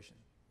Corporation.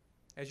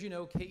 As you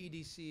know,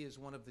 KEDC is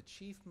one of the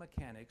chief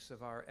mechanics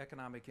of our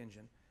economic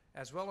engine,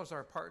 as well as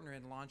our partner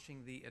in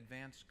launching the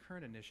Advanced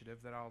Kern Initiative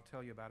that I'll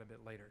tell you about a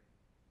bit later.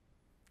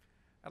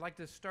 I'd like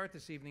to start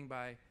this evening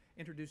by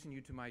introducing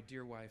you to my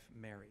dear wife,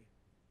 Mary.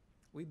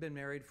 We've been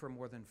married for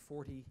more than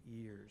 40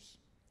 years.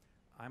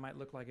 I might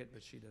look like it,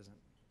 but she doesn't.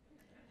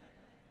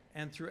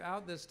 And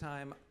throughout this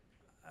time,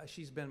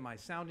 she's been my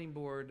sounding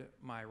board,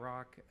 my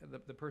rock,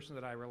 the person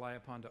that I rely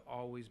upon to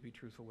always be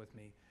truthful with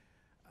me.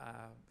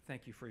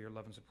 Thank you for your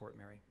love and support,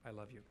 Mary. I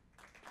love you.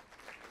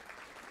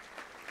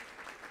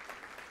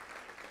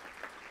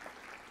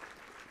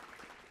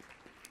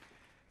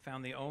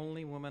 Found the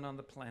only woman on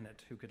the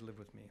planet who could live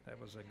with me. That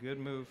was a good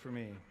move for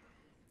me.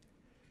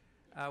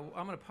 I'm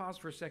going to pause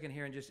for a second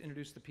here and just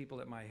introduce the people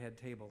at my head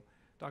table.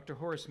 Dr.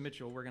 Horace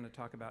Mitchell, we're going to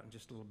talk about in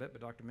just a little bit,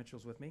 but Dr.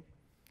 Mitchell's with me.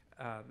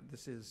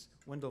 This is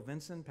Wendell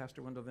Vinson,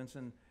 Pastor Wendell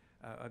Vinson,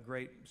 a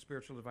great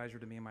spiritual advisor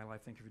to me in my life.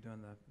 Thank you for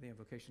doing the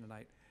invocation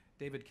tonight.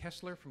 David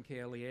Kessler from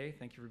KLEA,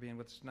 thank you for being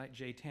with us tonight.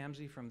 Jay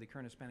Tamsey from the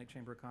Kern Hispanic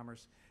Chamber of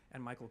Commerce,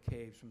 and Michael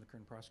Caves from the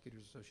Kern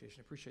Prosecutors Association.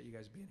 I appreciate you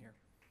guys being here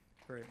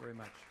very, very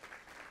much.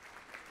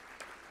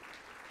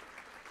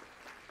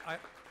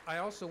 I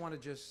also want to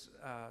just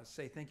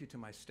say thank you to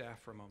my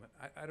staff for a moment.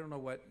 I don't know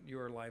what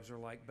your lives are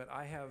like, but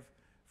I have,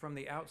 from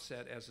the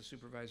outset as a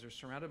supervisor,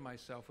 surrounded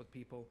myself with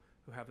people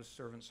who have a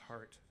servant's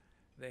heart.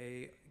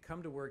 They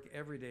come to work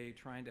every day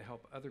trying to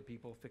help other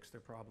people fix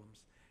their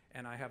problems.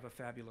 And I have a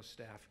fabulous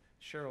staff.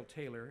 Cheryl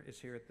Taylor is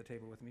here at the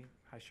table with me.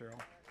 Hi, Cheryl.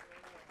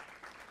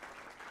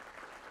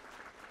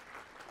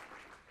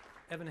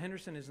 Evan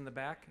Henderson is in the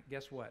back.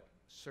 Guess what?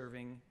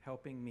 Serving,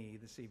 helping me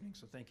this evening.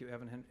 So thank you,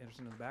 Evan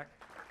Henderson in the back.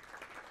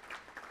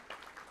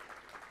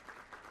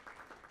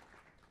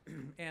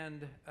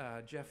 And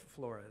Jeff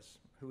Flores,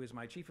 who is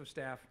my chief of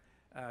staff,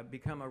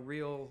 become a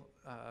real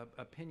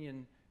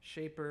opinion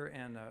shaper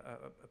and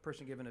a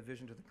person given a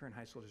vision to the Kern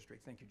High School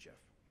District. Thank you, Jeff.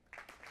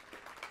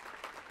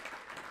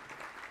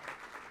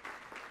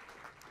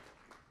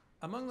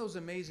 Among those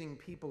amazing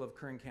people of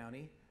Kern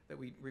County that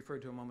we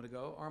referred to a moment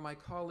ago are my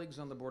colleagues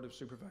on the Board of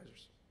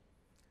Supervisors.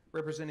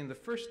 Representing the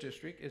 1st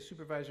District is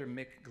Supervisor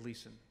Mick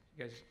Gleason.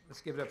 You guys,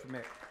 let's give it up for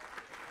Mick.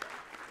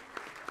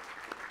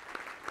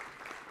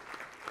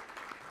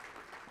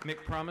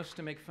 Mick promised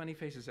to make funny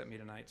faces at me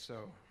tonight,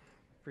 so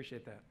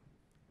appreciate that.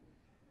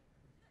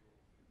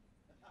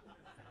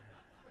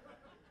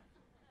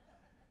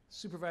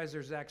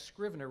 Supervisor Zach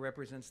Scrivener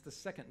represents the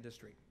 2nd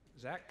District.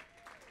 Zach?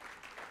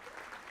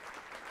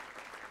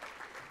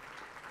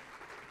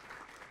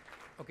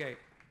 Okay,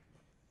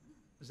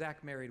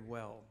 Zach married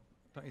well,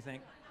 don't you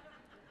think?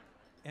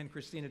 And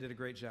Christina did a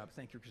great job.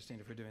 Thank you,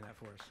 Christina, for doing that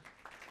for us.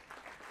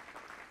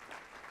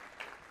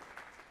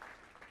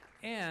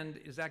 And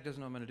Zach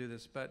doesn't know I'm going to do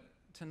this, but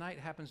tonight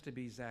happens to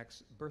be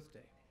Zach's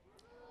birthday.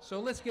 So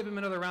let's give him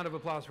another round of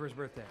applause for his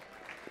birthday.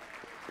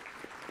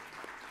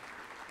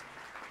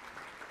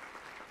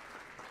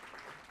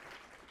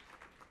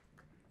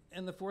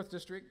 And the 4th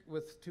district,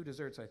 with 2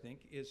 desserts, I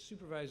think, is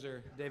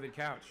Supervisor David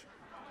Couch.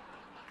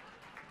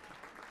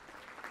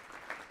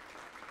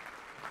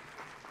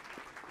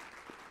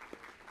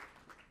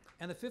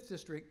 And the 5th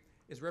district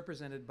is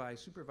represented by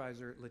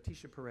Supervisor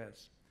Leticia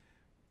Perez.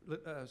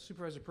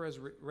 Supervisor Perez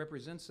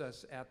represents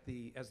us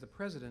as the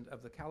president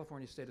of the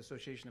California State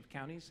Association of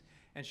Counties,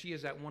 and she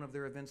is at one of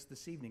their events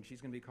this evening. She's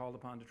going to be called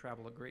upon to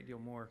travel a great deal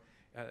more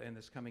in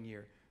this coming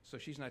year. So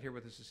she's not here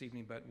with us this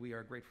evening, but we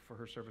are grateful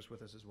for her service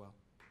with us as well.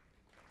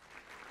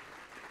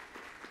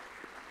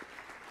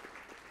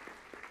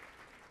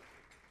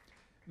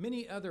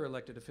 Many other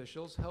elected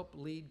officials help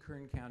lead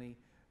Kern County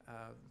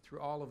through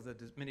all of the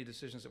many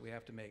decisions that we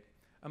have to make.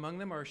 Among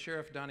them are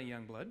Sheriff Donnie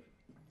Youngblood,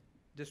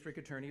 District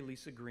Attorney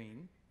Lisa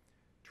Green,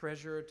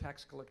 Treasurer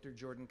Tax Collector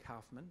Jordan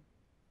Kaufman,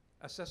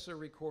 Assessor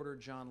Recorder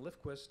John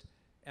Lifquist,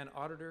 and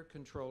Auditor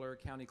Controller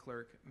County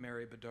Clerk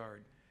Mary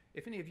Bedard.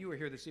 If any of you are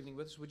here this evening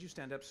with us, would you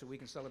stand up so we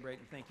can celebrate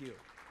and thank you?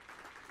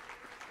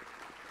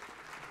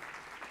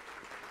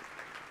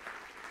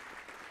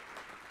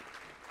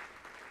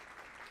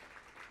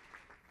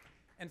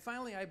 And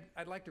finally,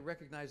 I'd like to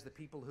recognize the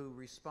people who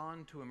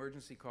respond to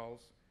emergency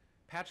calls,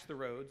 patch the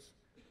roads,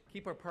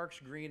 keep our parks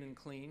green and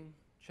clean,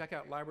 check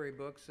out library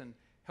books, and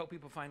help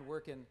people find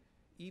work, and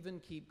even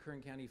keep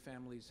Kern County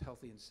families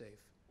healthy and safe.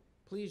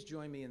 Please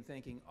join me in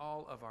thanking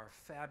all of our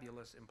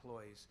fabulous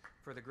employees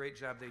for the great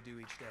job they do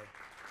each day.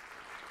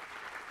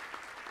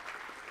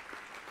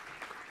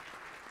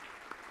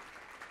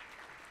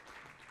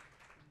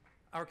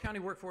 Our county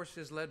workforce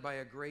is led by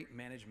a great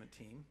management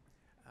team.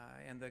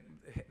 And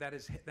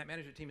that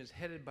management team is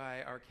headed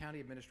by our County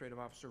Administrative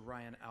Officer,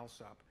 Ryan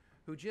Alsop,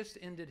 who just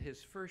ended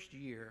his first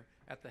year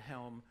at the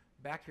helm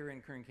back here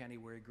in Kern County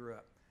where he grew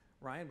up.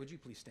 Ryan, would you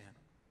please stand?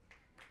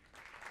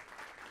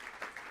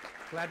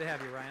 Glad to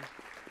have you, Ryan.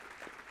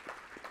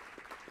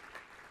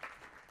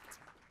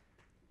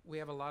 We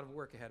have a lot of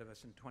work ahead of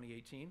us in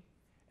 2018,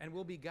 and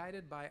we'll be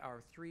guided by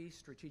our 3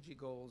 strategic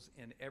goals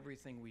in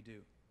everything we do.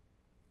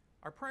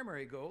 Our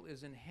primary goal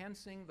is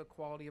enhancing the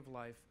quality of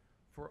life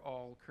for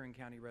all Kern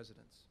County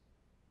residents.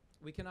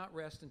 We cannot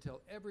rest until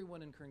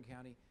everyone in Kern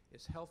County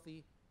is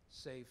healthy,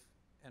 safe,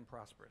 and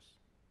prosperous.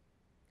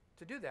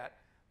 To do that,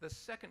 the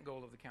second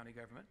goal of the county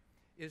government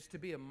is to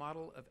be a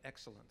model of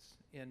excellence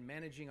in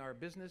managing our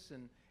business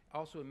and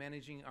also in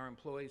managing our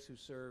employees who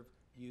serve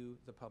you,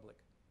 the public.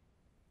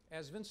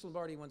 As Vince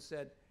Lombardi once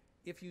said,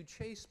 if you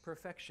chase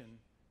perfection,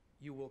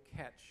 you will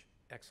catch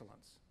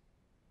excellence.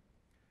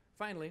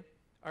 Finally,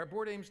 our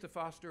board aims to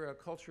foster a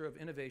culture of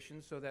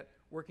innovation so that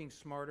working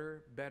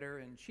smarter, better,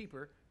 and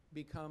cheaper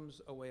becomes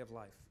a way of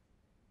life.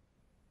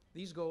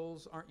 These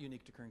goals aren't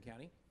unique to Kern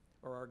County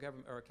or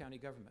our county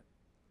government.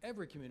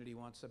 Every community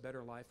wants a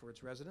better life for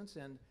its residents,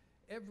 and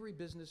every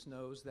business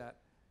knows that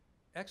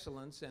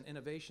excellence and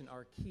innovation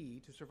are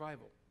key to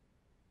survival.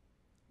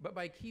 But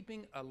by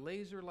keeping a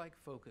laser-like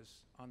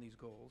focus on these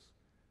goals,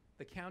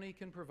 the county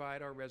can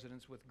provide our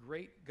residents with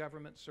great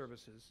government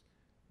services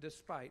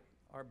despite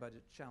our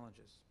budget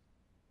challenges.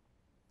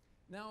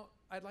 Now,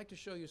 I'd like to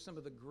show you some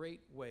of the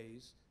great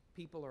ways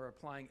people are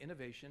applying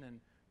innovation and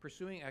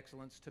pursuing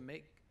excellence to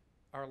make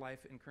our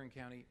life in Kern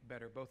County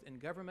better, both in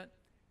government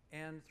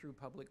and through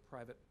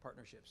public-private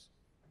partnerships.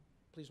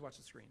 Please watch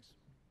the screens.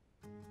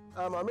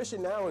 Our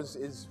mission now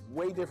is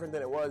way different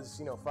than it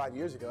was, 5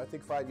 years ago. I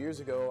think 5 years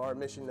ago, our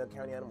mission at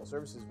County Animal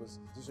Services was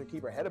just to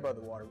keep our head above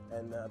the water.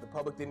 And the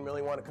public didn't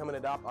really want to come and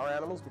adopt our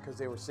animals because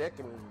they were sick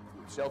and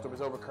the shelter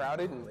was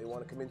overcrowded, and they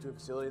want to come into a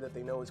facility that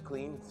they know is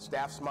clean. The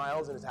staff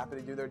smiles and is happy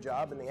to do their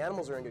job, and the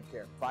animals are in good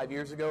care. 5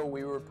 years ago,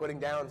 we were putting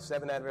down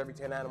 7 out of every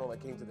 10 animal that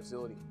came to the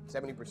facility,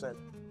 70%.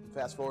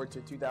 Fast forward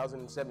to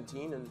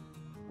 2017, and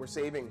we're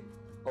saving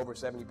over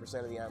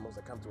 70% of the animals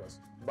that come to us.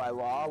 By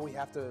law, we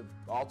have to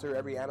alter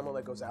every animal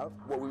that goes out.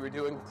 What we were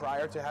doing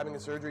prior to having a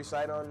surgery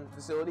site on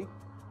facility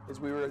is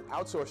we were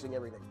outsourcing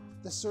everything.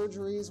 The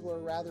surgeries were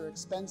rather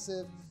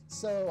expensive,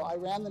 so I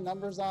ran the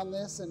numbers on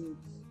this and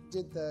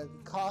did the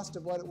cost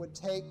of what it would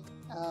take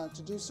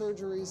to do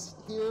surgeries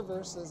here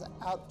versus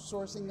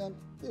outsourcing them.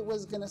 It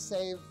was going to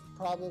save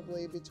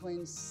probably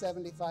between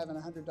 $75 and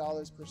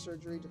 $100 per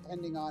surgery,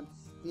 depending on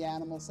the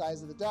animal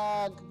size of the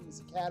dog, if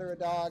it's a cat or a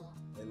dog.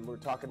 And we're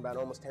talking about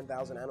almost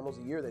 10,000 animals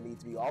a year that need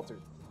to be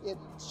altered. It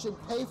should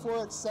pay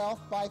for itself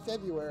by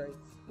February,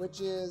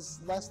 which is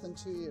less than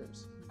 2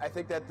 years. I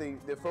think that the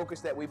focus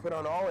that we put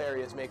on all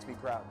areas makes me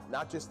proud.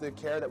 Not just the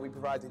care that we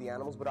provide to the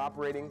animals, but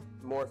operating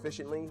more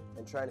efficiently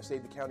and trying to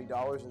save the county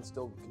dollars and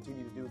still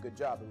continue to do a good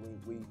job.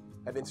 And we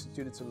have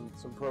instituted some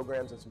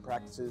programs and some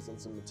practices and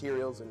some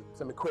materials and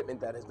some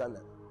equipment that has done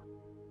that.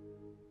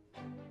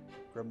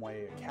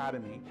 Grimway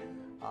Academy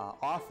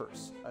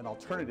offers an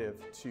alternative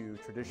to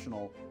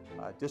traditional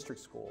district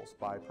schools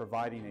by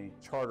providing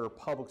a charter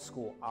public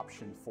school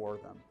option for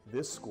them.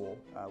 This school,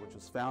 which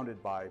was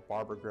founded by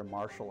Barbara Grimm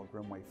Marshall of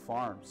Grimway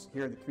Farms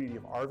here in the community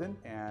of Arvin,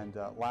 and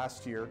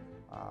last year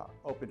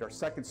opened our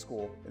second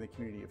school in the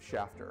community of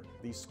Shafter.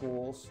 These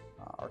schools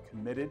are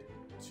committed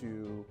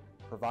to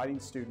providing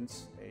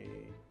students a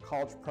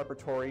college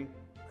preparatory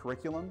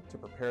curriculum to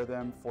prepare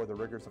them for the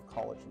rigors of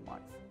college and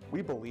life.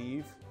 We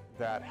believe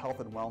that health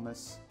and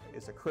wellness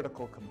is a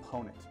critical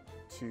component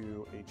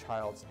to a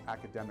child's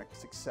academic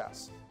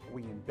success.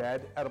 We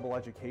embed edible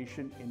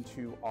education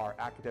into our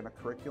academic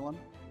curriculum,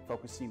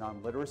 focusing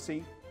on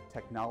literacy,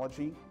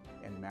 technology,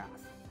 and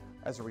math.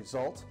 As a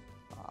result,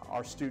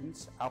 our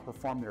students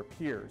outperform their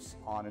peers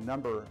on a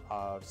number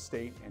of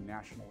state and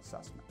national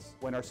assessments.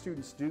 When our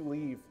students do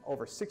leave,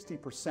 over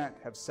 60%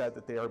 have said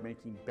that they are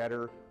making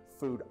better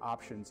food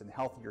options and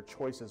healthier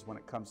choices when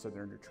it comes to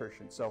their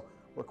nutrition. So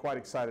we're quite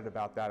excited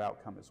about that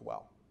outcome as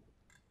well.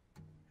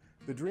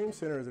 The Dream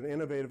Center is an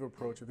innovative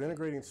approach of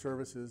integrating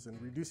services and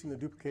reducing the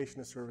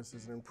duplication of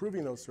services and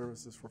improving those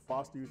services for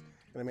foster youth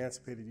and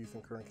emancipated youth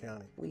in Kern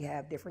County. We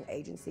have different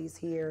agencies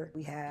here.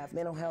 We have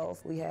mental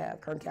health. We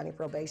have Kern County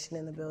Probation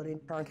in the building,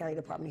 Kern County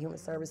Department of Human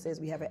Services.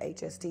 We have an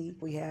HST.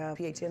 We have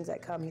PHMs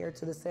that come here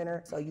to the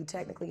center. So you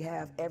technically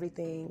have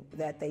everything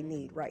that they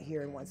need right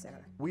here in one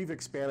center. We've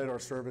expanded our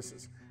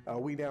services.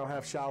 We now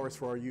have showers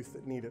for our youth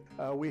that need it.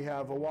 We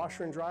have a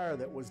washer and dryer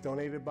that was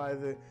donated by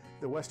the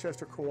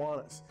Westchester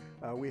Kiwanis.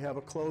 We have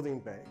a clothing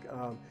bank.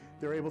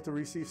 They're able to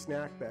receive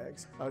snack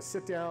bags.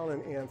 Sit down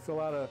and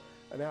fill out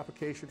an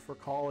application for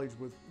college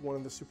with one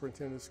of the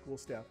superintendent's school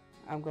staff.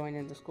 I'm going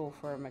into school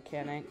for a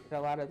mechanic. A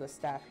lot of the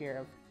staff here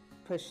have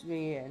pushed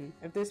me, and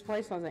if this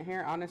place wasn't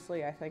here,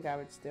 honestly, I think I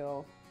would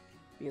still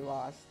be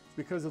lost. It's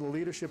because of the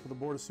leadership of the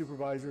Board of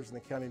Supervisors and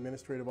the County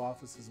Administrative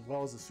Office, as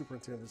well as the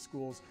Superintendent of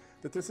Schools,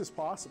 that this is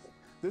possible.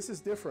 This is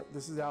different,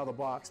 this is out of the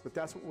box, but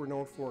that's what we're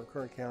known for in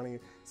Kern County.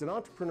 It's an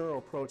entrepreneurial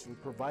approach in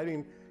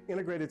providing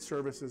integrated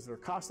services that are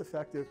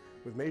cost-effective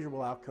with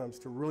measurable outcomes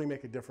to really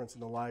make a difference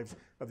in the lives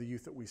of the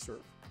youth that we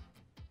serve.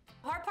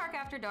 Hart Park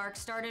After Dark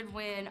started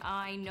when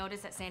I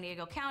noticed that San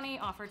Diego County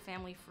offered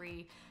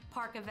family-free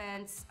park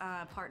events,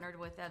 partnered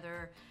with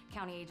other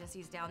county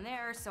agencies down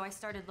there, so I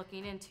started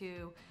looking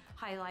into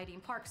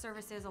highlighting park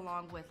services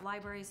along with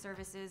library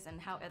services and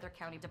how other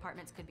county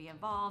departments could be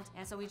involved.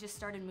 And so we just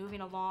started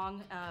moving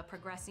along,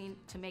 progressing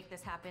to make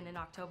this happen in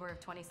October of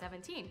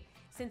 2017.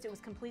 Since it was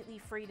completely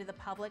free to the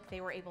public,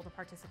 they were able to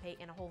participate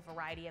in a whole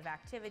variety of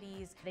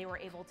activities. They were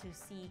able to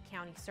see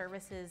county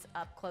services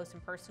up close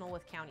and personal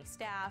with county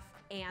staff,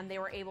 and they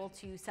were able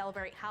to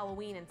celebrate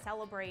Halloween and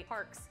celebrate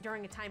parks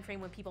during a time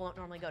frame when people don't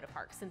normally go to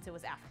parks, since it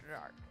was after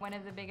dark. One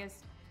of the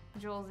biggest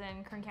jewels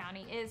in Kern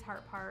County is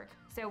Hart Park.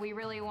 So we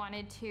really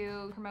wanted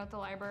to promote the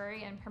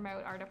library and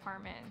promote our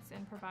departments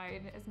and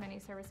provide as many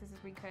services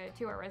as we could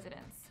to our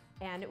residents.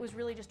 And it was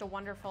really just a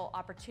wonderful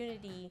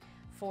opportunity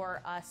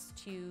for us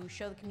to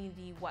show the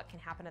community what can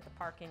happen at the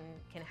park and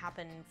can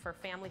happen for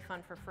family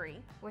fun for free.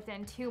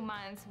 Within 2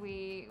 months,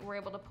 we were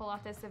able to pull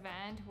off this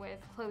event with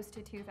close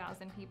to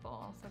 2,000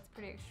 people, so it's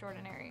pretty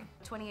extraordinary.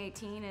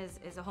 2018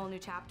 is a whole new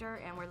chapter,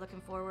 and we're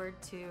looking forward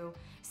to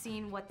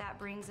seeing what that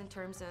brings in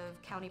terms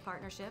of county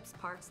partnerships,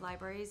 parks,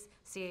 libraries,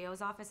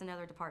 CAO's office, and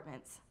other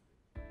departments.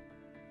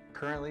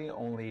 Currently,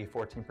 only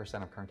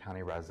 14% of Kern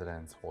County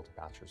residents hold a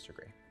bachelor's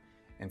degree.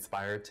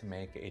 Inspired to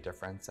make a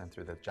difference, and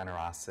through the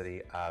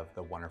generosity of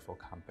the wonderful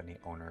company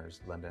owners,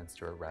 Linda and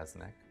Stuart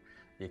Resnick,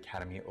 the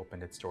Academy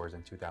opened its doors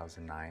in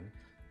 2009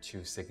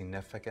 to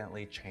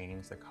significantly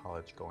change the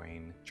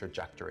college-going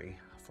trajectory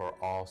for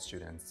all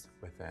students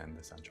within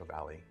the Central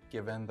Valley.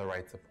 Given the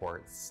right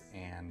supports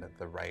and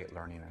the right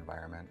learning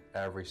environment,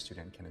 every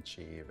student can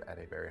achieve at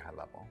a very high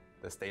level.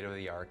 The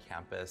state-of-the-art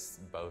campus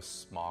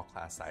boasts small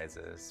class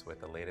sizes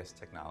with the latest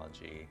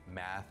technology,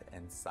 math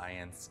and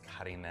science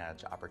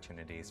cutting-edge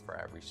opportunities for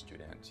every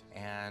student,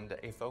 and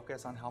a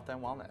focus on health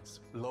and wellness.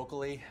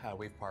 Locally,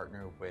 we've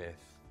partnered with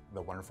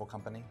the wonderful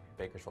company,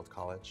 Bakersfield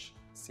College,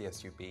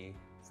 CSUB,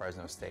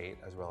 Fresno State,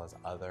 as well as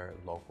other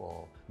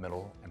local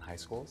middle and high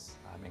schools,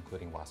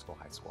 including Wasco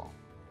High School.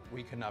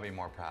 We could not be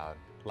more proud.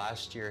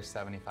 Last year,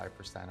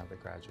 75% of the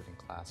graduating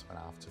class went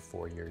off to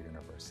four-year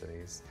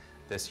universities.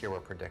 This year, we're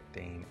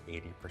predicting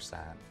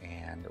 80%,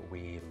 and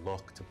we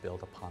look to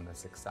build upon the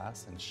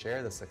success and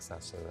share the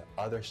success so that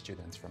other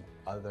students from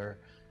other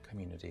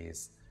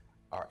communities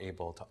are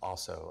able to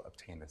also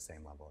obtain the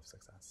same level of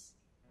success.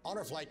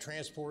 Honor Flight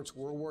transports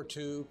World War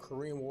II,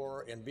 Korean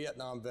War, and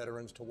Vietnam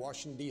veterans to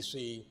Washington,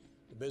 D.C.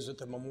 to visit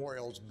the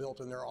memorials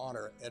built in their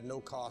honor at no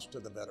cost to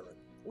the veteran.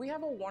 We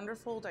have a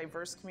wonderful,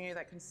 diverse community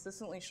that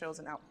consistently shows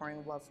an outpouring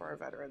of love for our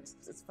veterans.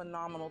 It's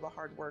phenomenal the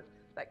hard work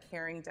that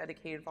caring,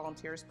 dedicated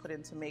volunteers put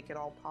in to make it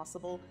all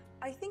possible.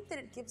 I think that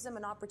it gives them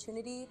an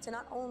opportunity to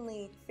not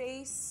only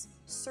face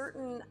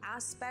certain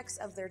aspects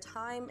of their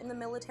time in the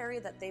military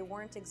that they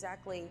weren't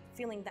exactly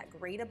feeling that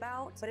great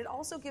about, but it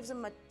also gives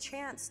them a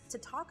chance to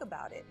talk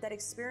about it, that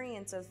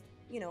experience of,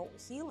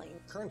 healing.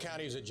 Kern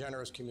County is a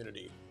generous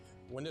community.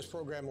 When this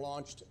program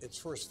launched its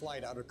first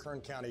flight out of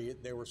Kern County,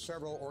 there were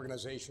several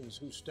organizations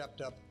who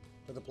stepped up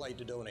to the plate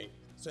to donate.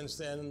 Since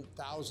then,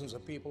 thousands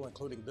of people,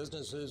 including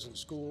businesses and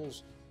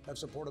schools, have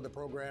supported the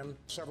program.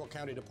 Several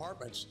county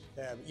departments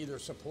have either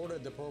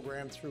supported the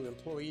program through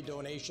employee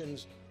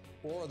donations,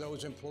 or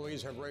those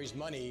employees have raised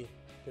money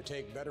to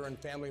take veteran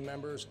family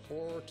members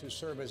or to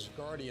serve as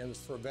guardians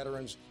for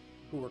veterans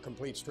who were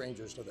complete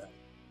strangers to them.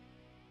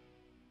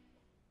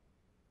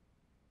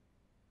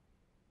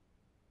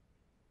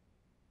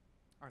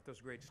 Aren't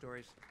those great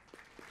stories?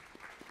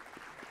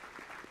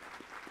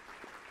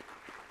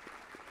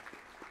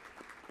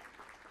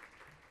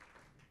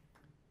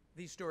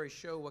 These stories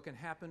show what can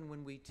happen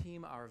when we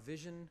team our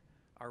vision,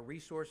 our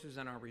resources,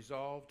 and our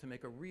resolve to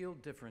make a real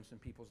difference in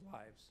people's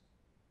lives.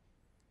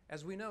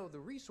 As we know, the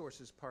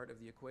resources part of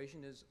the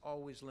equation is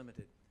always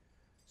limited.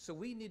 So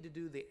we need to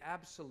do the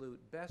absolute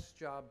best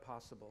job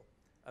possible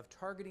of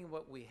targeting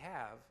what we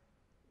have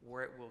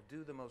where it will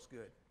do the most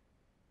good.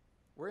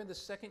 We're in the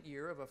second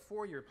year of a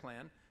 4-year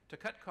plan to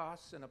cut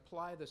costs and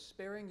apply the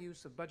sparing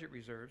use of budget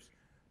reserves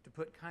to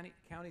put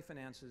county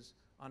finances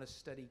on a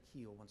steady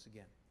keel once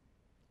again,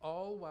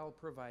 all while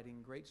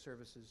providing great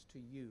services to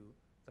you,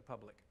 the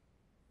public.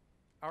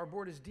 Our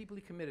board is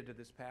deeply committed to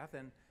this path,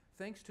 and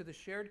thanks to the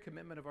shared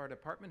commitment of our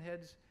department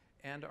heads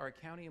and our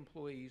county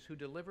employees who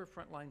deliver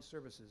frontline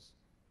services,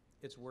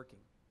 it's working.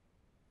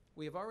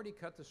 We have already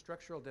cut the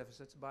structural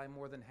deficits by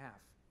more than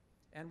half,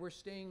 and we're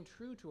staying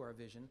true to our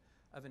vision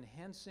of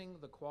enhancing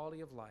the quality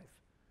of life,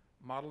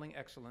 modeling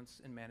excellence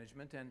in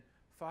management, and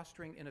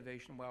fostering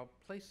innovation while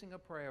placing a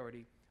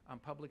priority on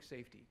public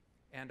safety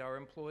and our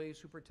employees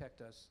who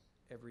protect us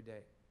every day.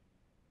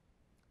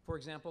 For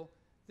example,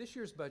 this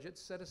year's budget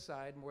set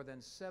aside more than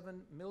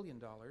 $7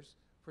 million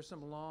for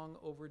some long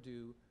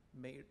overdue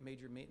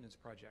major maintenance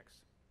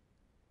projects,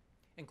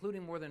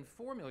 including more than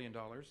 $4 million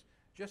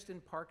just in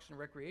parks and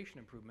recreation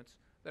improvements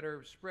that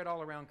are spread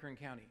all around Kern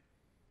County,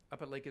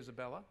 up at Lake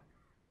Isabella,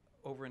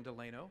 over in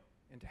Delano,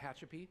 in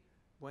Tehachapi,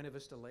 Buena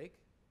Vista Lake,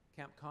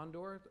 Camp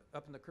Condor,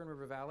 up in the Kern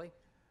River Valley,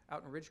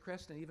 out in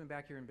Ridgecrest, and even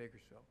back here in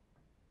Bakersfield.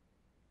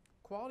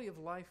 Quality of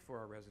life for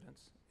our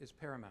residents is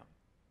paramount.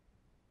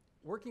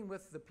 Working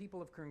with the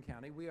people of Kern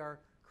County, we are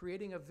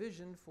creating a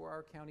vision for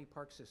our county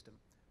park system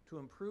to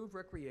improve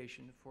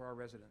recreation for our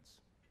residents.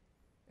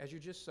 As you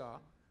just saw,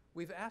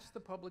 we've asked the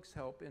public's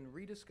help in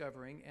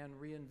rediscovering and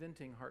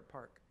reinventing Hart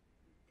Park.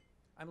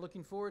 I'm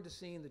looking forward to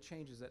seeing the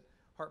changes that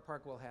Hart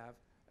Park will have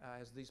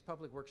as these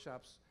public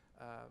workshops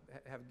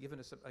have given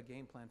us a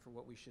game plan for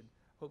what we should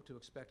hope to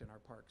expect in our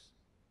parks.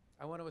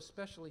 I want to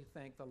especially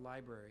thank the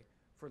library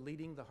for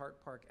leading the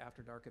Hart Park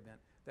After Dark event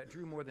that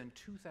drew more than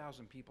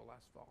 2,000 people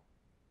last fall.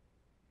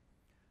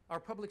 Our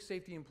public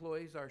safety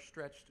employees are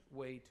stretched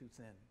way too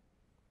thin.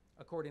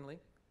 Accordingly,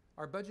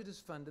 our budget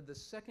has funded the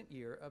second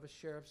year of a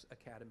sheriff's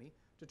academy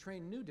to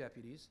train new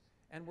deputies,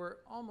 and we're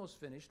almost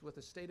finished with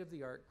a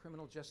state-of-the-art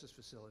criminal justice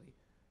facility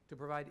to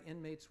provide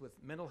inmates with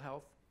mental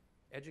health,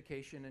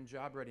 education, and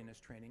job readiness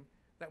training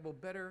that will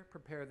better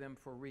prepare them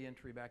for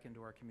re-entry back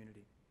into our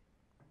community.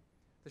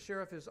 The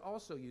sheriff is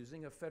also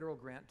using a federal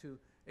grant to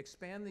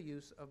expand the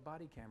use of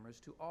body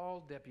cameras to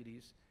all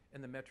deputies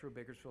in the Metro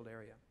Bakersfield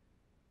area.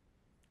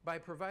 By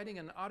providing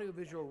an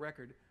audiovisual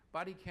record,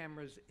 body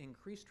cameras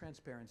increase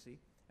transparency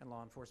in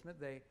law enforcement,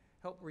 they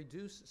help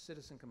reduce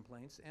citizen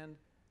complaints, and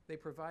they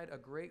provide a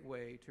great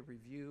way to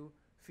review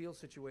field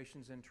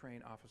situations and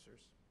train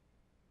officers.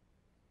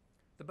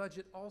 The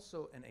budget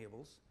also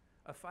enables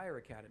a fire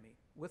academy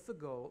with the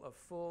goal of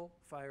full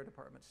fire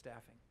department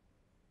staffing.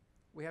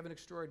 We have an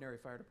extraordinary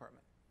fire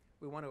department.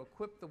 We want to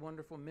equip the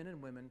wonderful men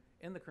and women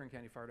in the Kern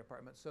County Fire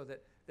Department so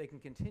that they can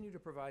continue to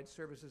provide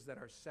services that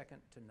are second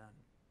to none.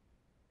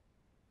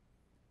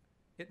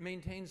 It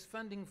maintains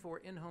funding for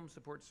in-home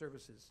support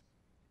services,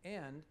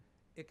 and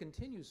it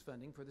continues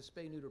funding for the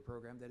spay-neuter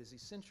program that is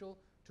essential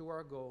to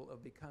our goal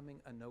of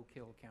becoming a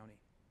no-kill county.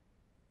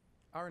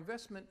 Our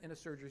investment in a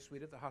surgery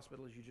suite at the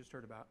hospital, as you just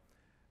heard about,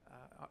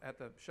 at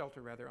the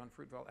shelter rather, on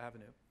Fruitvale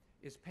Avenue,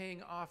 is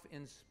paying off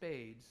in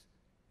spades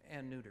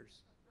and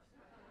neuters.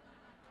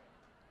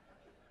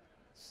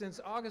 Since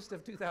August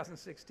of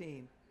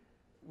 2016,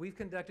 we've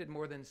conducted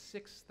more than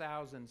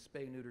 6,000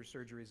 spay-neuter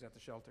surgeries at the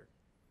shelter.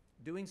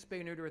 Doing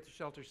spay-neuter at the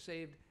shelter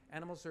saved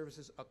Animal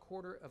Services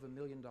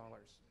 $250,000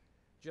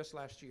 just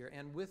last year,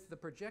 and with the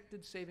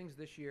projected savings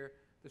this year,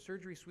 the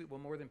surgery suite will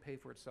more than pay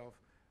for itself,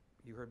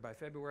 you heard, by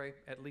February,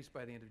 at least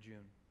by the end of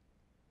June.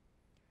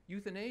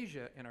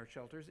 Euthanasia in our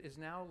shelters is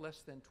now less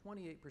than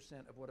 28%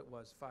 of what it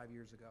was 5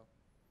 years ago.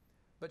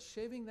 But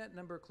shaving that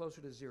number closer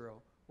to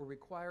zero will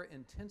require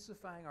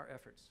intensifying our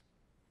efforts.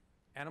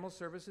 Animal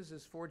Services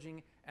is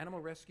forging animal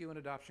rescue and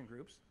adoption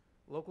groups,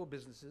 local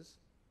businesses,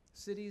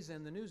 cities,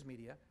 and the news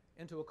media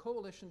into a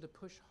coalition to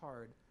push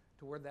hard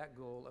toward that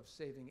goal of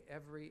saving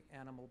every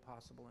animal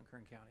possible in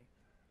Kern County.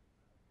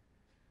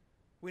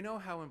 We know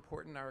how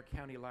important our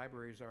county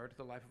libraries are to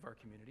the life of our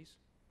communities.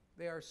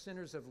 They are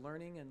centers of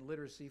learning and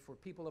literacy for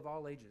people of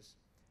all ages,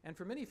 and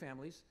for many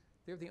families,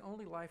 they're the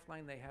only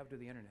lifeline they have to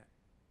the internet.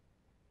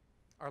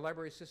 Our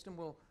library system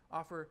will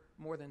offer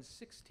more than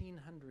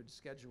 1,600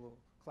 scheduled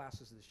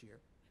classes this year,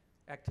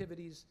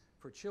 activities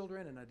for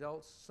children and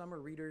adults, summer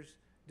readers,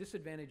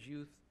 disadvantaged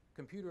youth,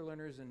 computer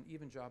learners, and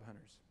even job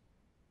hunters.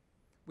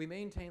 We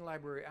maintain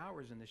library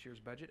hours in this year's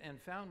budget and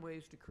found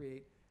ways to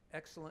create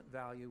excellent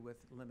value with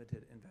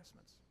limited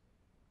investments.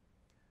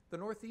 The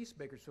Northeast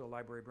Bakersfield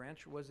Library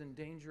branch was in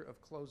danger of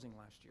closing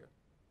last year.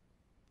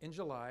 In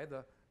July,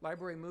 the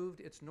library moved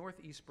its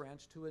Northeast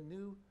branch to a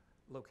new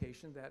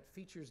location that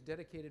features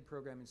dedicated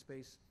programming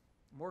space,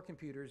 more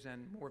computers,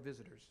 and more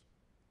visitors.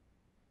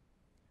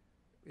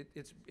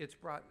 It's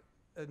brought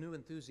a new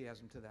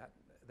enthusiasm to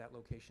that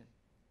location.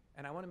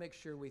 And I want to make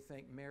sure we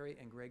thank Mary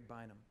and Greg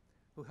Bynum,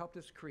 who helped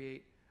us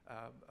create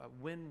a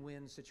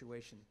win-win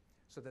situation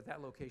so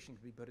that location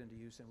could be put into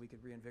use and we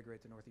could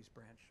reinvigorate the Northeast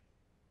branch.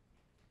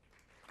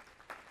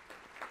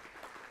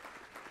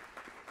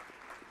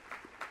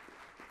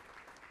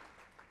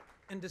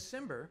 In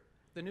December,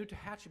 the new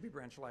Tehachapi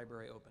Branch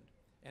Library opened,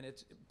 and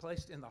it's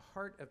placed in the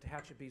heart of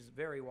Tehachapi's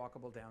very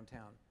walkable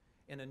downtown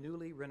in a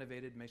newly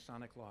renovated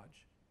Masonic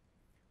Lodge.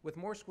 With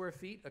more square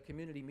feet, a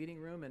community meeting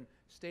room, and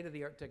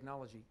state-of-the-art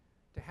technology,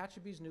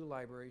 Tehachapi's new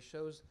library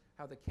shows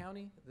how the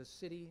county, the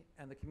city,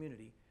 and the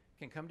community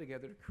can come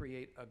together to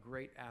create a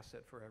great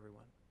asset for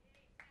everyone.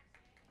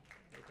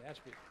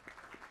 Tehachapi.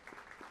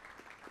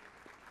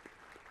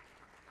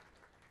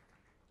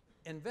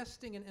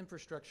 Investing in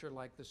infrastructure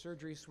like the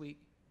surgery suite,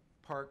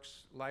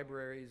 parks,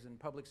 libraries, and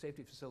public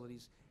safety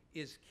facilities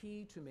is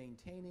key to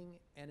maintaining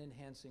and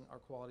enhancing our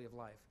quality of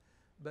life.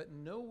 But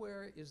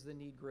nowhere is the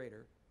need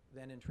greater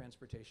than in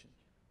transportation.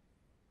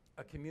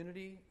 A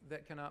community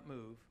that cannot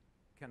move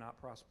cannot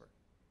prosper.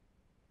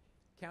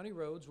 County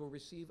roads will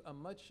receive a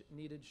much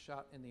needed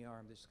shot in the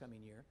arm this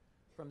coming year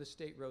from the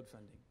state road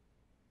funding.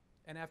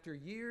 And after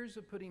years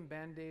of putting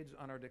Band-Aids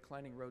on our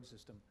declining road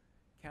system,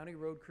 county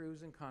road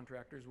crews and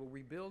contractors will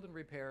rebuild and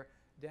repair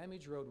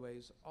damaged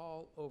roadways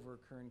all over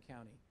Kern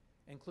County,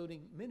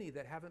 including many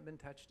that haven't been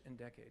touched in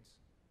decades.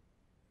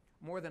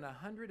 More than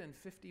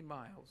 150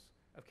 miles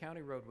of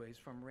county roadways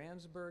from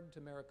Randsburg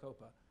to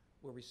Maricopa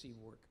will receive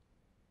work.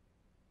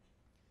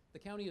 The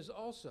county is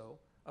also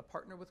a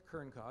partner with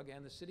KernCog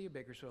and the City of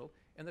Bakersfield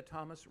in the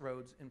Thomas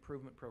Roads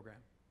Improvement Program.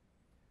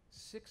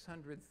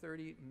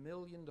 $630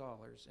 million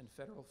in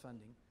federal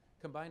funding,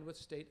 combined with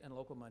state and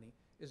local money,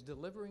 is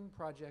delivering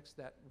projects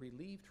that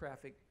relieve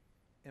traffic,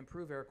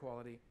 improve air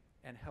quality,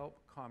 and help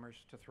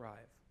commerce to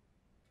thrive.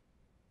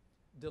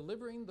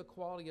 Delivering the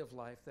quality of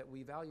life that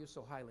we value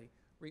so highly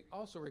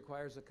also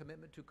requires a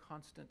commitment to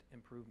constant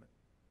improvement.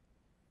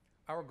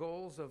 Our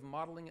goals of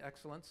modeling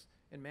excellence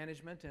in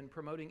management and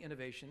promoting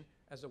innovation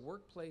as a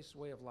workplace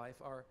way of life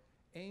are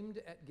aimed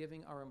at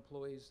giving our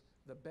employees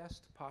the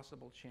best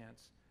possible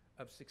chance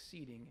of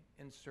succeeding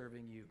in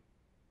serving you.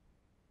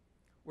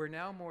 We're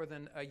now more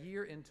than a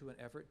year into an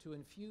effort to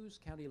infuse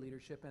county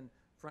leadership and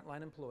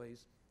frontline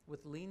employees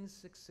with Lean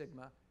Six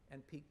Sigma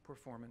and peak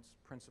performance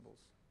principles.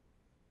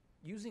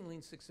 Using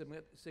Lean Six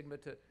Sigma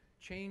to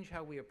change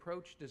how we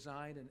approach,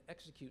 design, and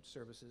execute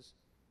services,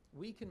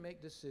 we can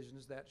make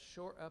decisions that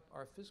shore up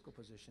our fiscal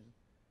position,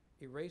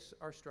 erase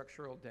our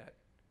structural debt,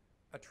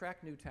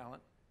 attract new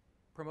talent,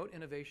 promote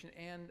innovation,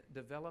 and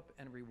develop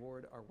and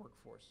reward our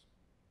workforce.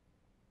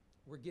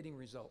 We're getting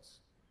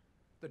results.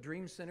 The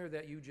Dream Center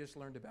that you just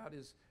learned about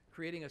is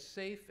creating a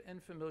safe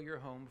and familiar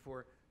home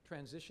for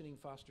transitioning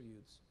foster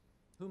youths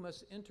who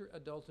must enter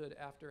adulthood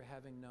after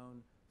having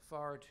known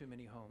far too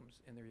many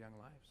homes in their young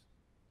lives.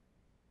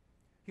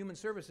 Human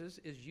Services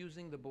is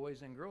using the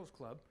Boys and Girls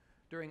Club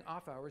during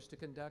off hours to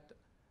conduct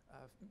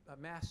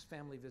mass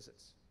family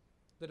visits.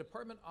 The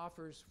department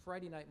offers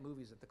Friday night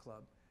movies at the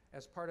club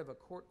as part of a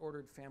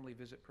court-ordered family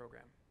visit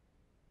program.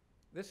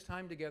 This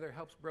time together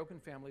helps broken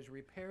families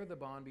repair the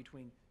bond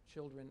between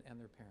children and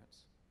their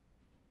parents.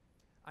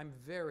 I'm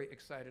very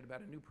excited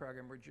about a new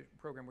program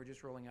we're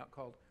just rolling out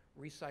called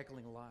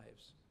Recycling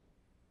Lives.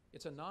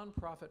 It's a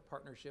nonprofit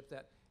partnership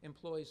that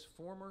employs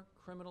former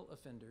criminal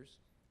offenders,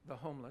 the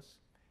homeless,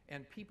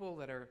 and people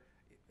that are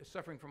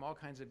suffering from all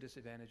kinds of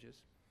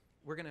disadvantages.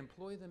 We're going to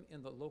employ them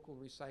in the local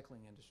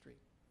recycling industry.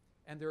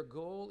 And their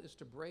goal is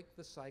to break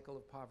the cycle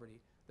of poverty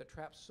that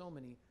traps so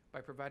many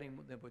by providing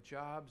them with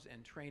jobs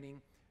and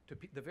training to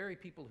the very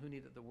people who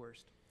need it the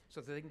worst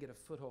so that they can get a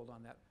foothold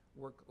on that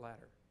work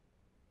ladder.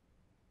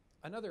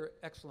 Another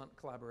excellent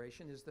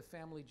collaboration is the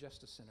Family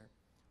Justice Center,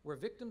 where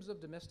victims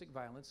of domestic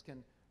violence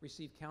can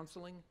receive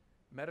counseling,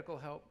 medical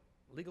help,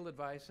 legal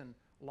advice, and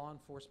law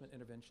enforcement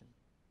intervention.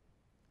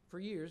 For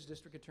years,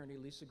 District Attorney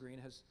Lisa Green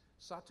has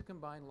sought to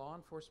combine law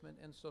enforcement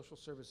and social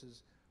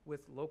services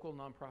with local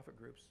nonprofit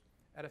groups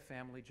at a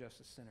Family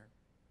Justice Center.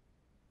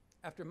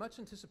 After much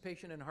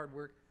anticipation and hard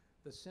work,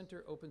 the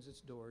center opened its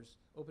doors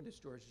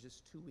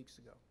just 2 weeks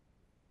ago.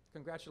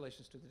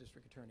 Congratulations to the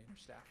District Attorney and her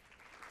staff.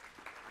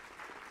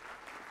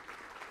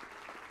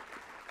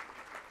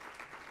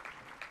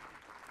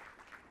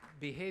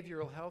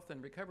 Behavioral Health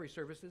and Recovery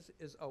Services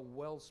is a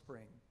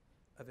wellspring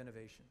of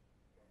innovation.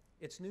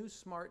 Its new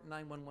Smart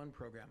 911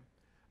 program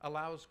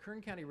allows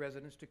Kern County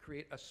residents to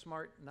create a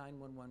Smart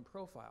 911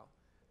 profile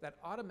that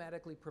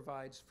automatically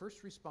provides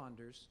first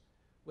responders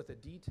with a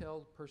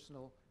detailed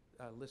personal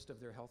list of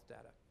their health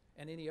data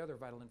and any other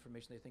vital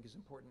information they think is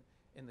important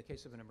in the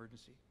case of an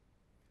emergency.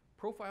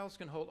 Profiles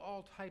can hold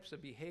all types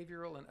of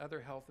behavioral and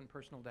other health and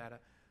personal data,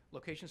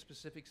 location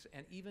specifics,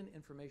 and even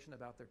information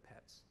about their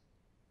pets.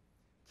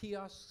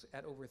 Kiosks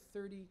at over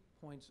 30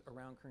 points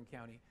around Kern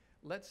County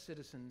let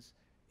citizens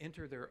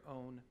enter their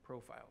own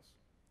profiles.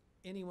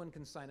 Anyone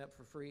can sign up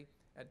for free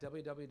at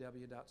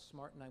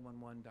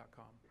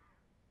www.smart911.com.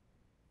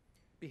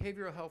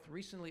 Behavioral Health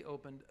recently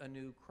opened a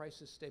new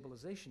crisis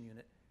stabilization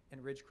unit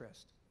and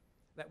Ridgecrest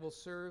that will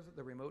serve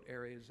the remote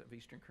areas of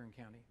eastern Kern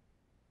County.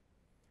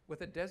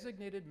 With a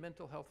designated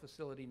mental health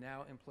facility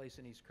now in place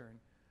in East Kern,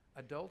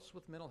 adults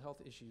with mental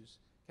health issues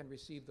can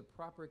receive the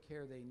proper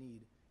care they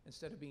need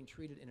instead of being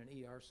treated in an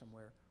ER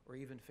somewhere or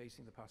even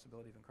facing the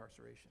possibility of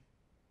incarceration.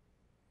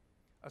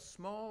 A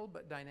small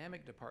but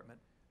dynamic department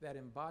that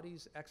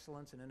embodies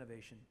excellence and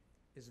innovation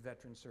is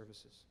Veteran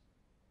Services.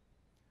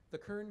 The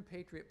Kern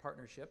Patriot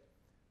Partnership,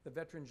 the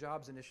Veteran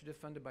Jobs Initiative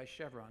funded by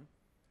Chevron,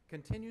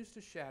 continues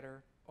to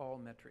shatter all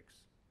metrics.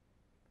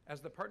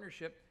 As the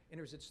partnership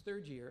enters its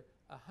third year,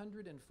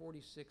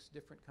 146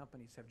 different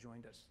companies have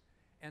joined us,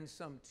 and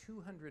some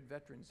 200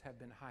 veterans have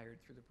been hired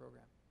through the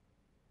program.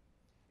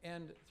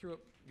 And through,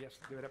 yes,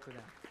 give it up for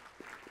them.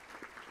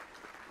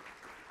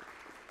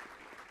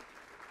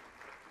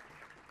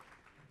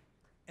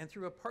 And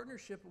through a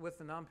partnership with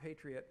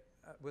the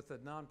with the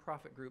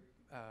nonprofit group,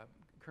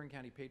 Kern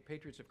County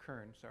Patriots of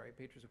Kern,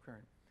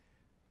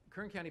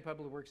 Kern County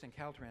Public Works and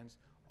Caltrans,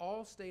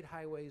 all state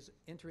highways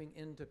entering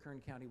into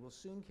Kern County will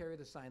soon carry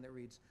the sign that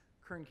reads,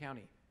 Kern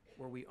County,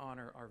 where we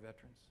honor our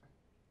veterans.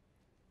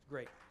 It's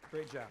great,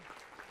 great job.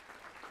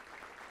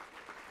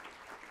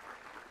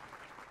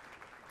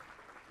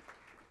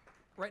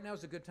 Right now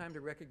is a good time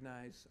to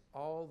recognize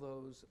all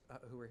those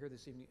who are here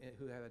this evening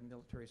who have had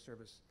military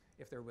service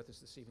if they're with us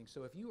this evening.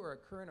 So if you are a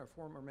current or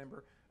former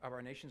member of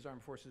our nation's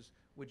armed forces,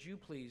 would you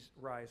please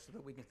rise so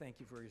that we can thank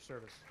you for your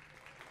service?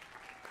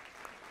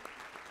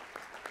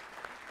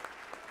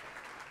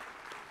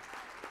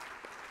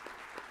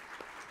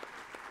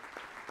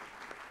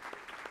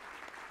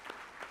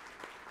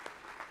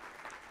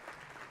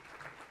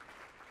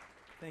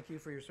 Thank you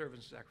for your service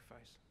and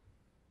sacrifice.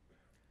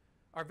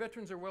 Our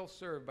veterans are well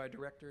served by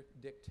Director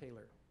Dick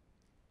Taylor.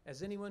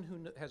 As anyone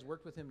who has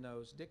worked with him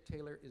knows, Dick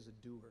Taylor is a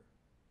doer.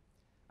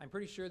 I'm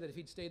pretty sure that if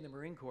he'd stayed in the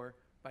Marine Corps,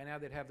 by now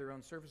they'd have their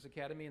own service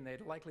academy and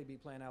they'd likely be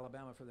playing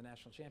Alabama for the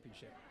national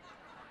championship.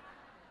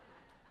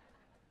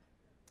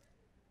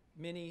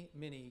 Many,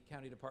 many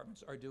county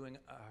departments are doing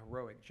a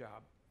heroic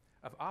job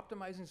of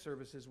optimizing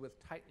services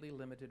with tightly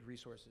limited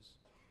resources,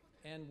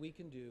 and we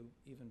can do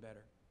even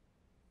better.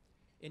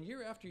 In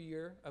year after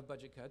year of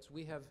budget cuts,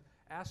 we have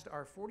asked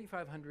our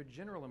 4,500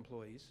 general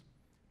employees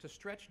to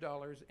stretch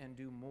dollars and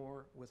do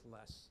more with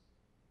less.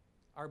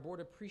 Our board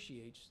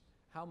appreciates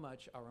how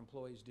much our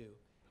employees do,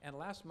 and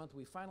last month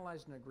we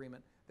finalized an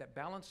agreement that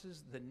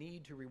balances the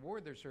need to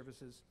reward their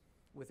services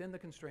within the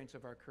constraints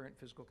of our current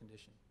fiscal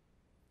condition.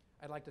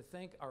 I'd like to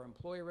thank our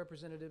employee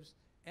representatives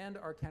and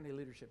our county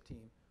leadership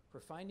team for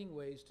finding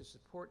ways to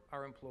support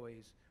our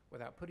employees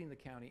without putting the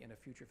county in a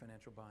future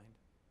financial bind.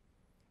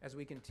 As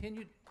we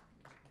continue,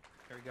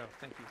 there we go,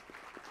 thank you.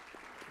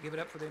 Give it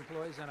up for the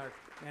employees and our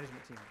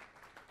management team.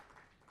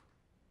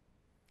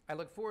 I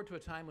look forward to a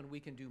time when we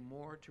can do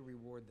more to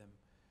reward them,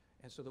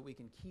 and so that we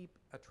can keep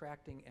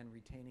attracting and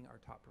retaining our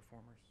top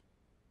performers.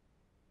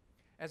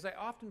 As I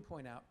often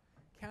point out,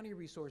 county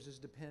resources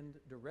depend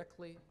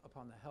directly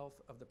upon the health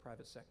of the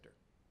private sector.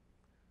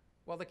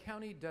 While the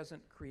county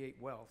doesn't create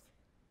wealth,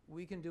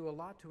 we can do a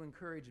lot to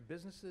encourage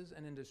businesses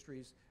and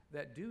industries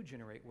that do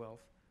generate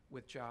wealth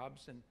with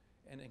jobs and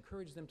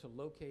encourage them to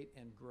locate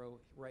and grow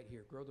right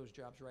here, grow those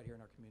jobs right here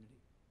in our community.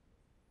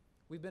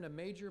 We've been a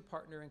major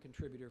partner and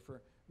contributor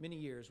for many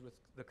years with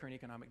the Kern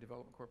Economic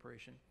Development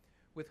Corporation,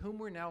 with whom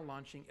we're now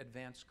launching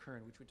Advance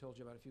Kern, which we told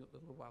you about a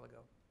little while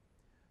ago,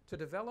 to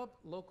develop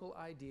local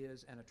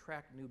ideas and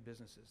attract new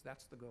businesses.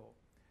 That's the goal.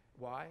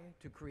 Why?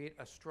 To create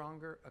a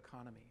stronger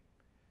economy.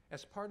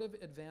 As part of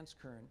Advance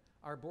Kern,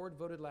 our board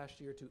voted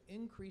last year to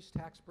increase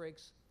tax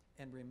breaks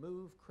and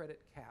remove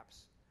credit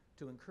caps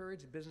to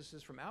encourage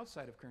businesses from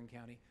outside of Kern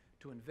County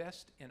to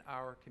invest in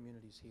our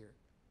communities here.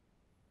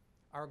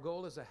 Our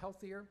goal is a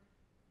healthier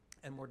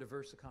and more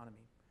diverse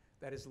economy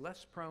that is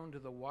less prone to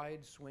the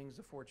wide swings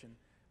of fortune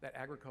that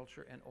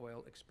agriculture and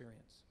oil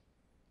experience.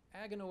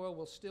 Ag and oil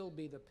will still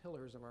be the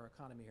pillars of our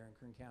economy here in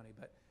Kern County,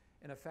 but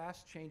in a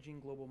fast-changing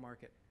global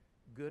market,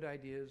 good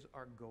ideas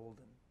are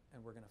golden,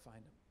 and we're going to find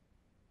them.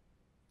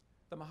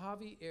 The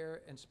Mojave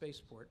Air and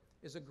Spaceport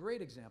is a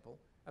great example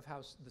of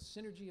how the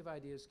synergy of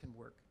ideas can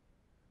work.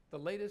 The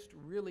latest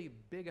really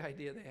big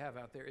idea they have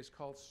out there is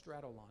called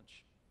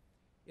Stratolaunch.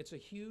 It's a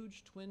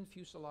huge twin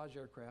fuselage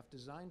aircraft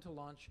designed to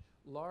launch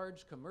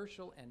large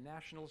commercial and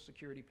national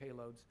security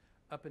payloads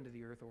up into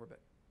the Earth orbit.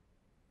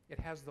 It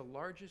has the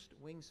largest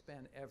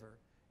wingspan ever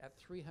at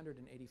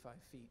 385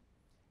 feet,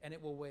 and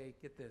it will weigh,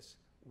 get this,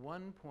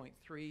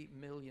 1.3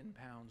 million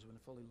pounds when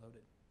fully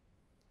loaded.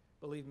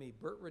 Believe me,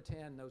 Burt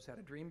Rutan knows how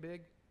to dream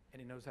big,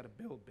 and he knows how to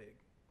build big.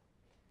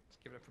 Let's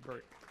give it up for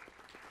Burt.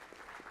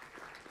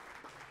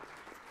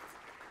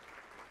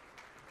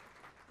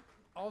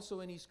 Also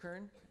in East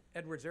Kern,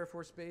 Edwards Air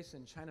Force Base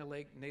and China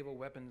Lake Naval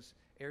Weapons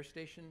Air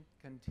Station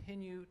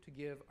continue to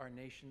give our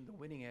nation the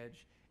winning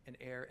edge in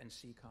air and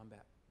sea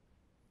combat.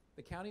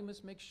 The county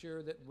must make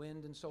sure that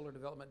wind and solar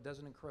development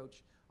doesn't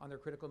encroach on their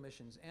critical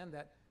missions and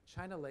that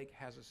China Lake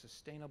has a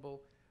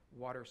sustainable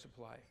water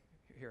supply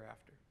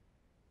hereafter.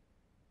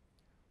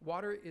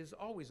 Water is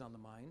always on the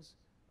minds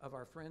of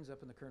our friends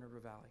up in the Kern River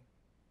Valley.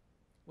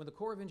 When the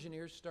Corps of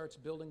Engineers starts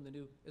building the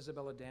new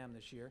Isabella Dam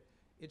this year,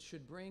 it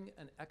should bring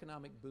an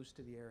economic boost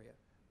to the area.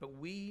 But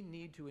we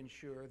need to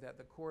ensure that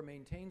the Corps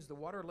maintains the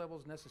water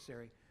levels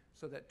necessary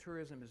so that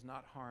tourism is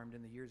not harmed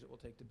in the years it will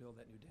take to build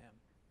that new dam.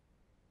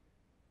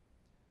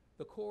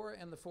 The Corps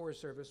and the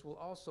Forest Service will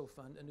also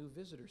fund a new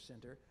visitor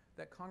center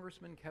that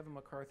Congressman Kevin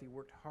McCarthy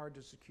worked hard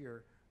to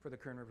secure for the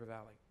Kern River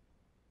Valley.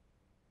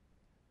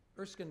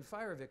 Erskine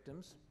fire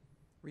victims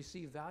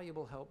received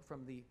valuable help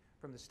from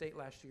the state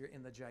last year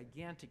in the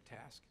gigantic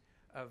task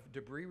of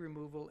debris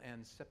removal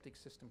and septic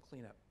system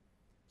cleanup,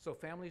 so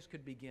families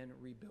could begin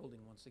rebuilding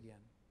once again.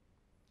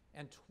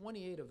 And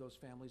 28 of those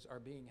families are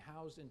being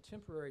housed in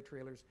temporary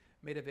trailers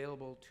made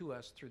available to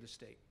us through the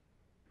state.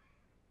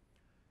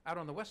 Out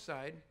on the west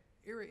side,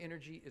 Era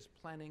Energy is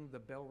planning the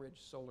Bell Ridge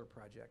Solar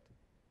Project.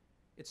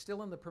 It's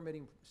still in the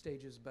permitting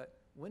stages, but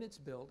when it's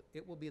built,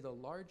 it will be the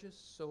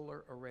largest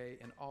solar array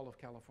in all of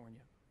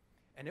California.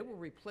 And it will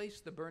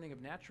replace the burning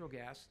of natural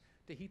gas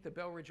to heat the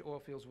Bell Ridge oil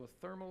fields with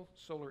thermal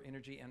solar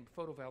energy and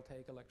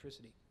photovoltaic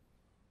electricity.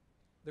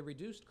 The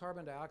reduced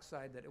carbon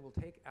dioxide that it will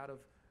take out of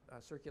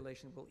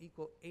circulation will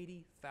equal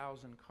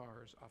 80,000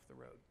 cars off the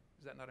road.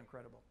 Is that not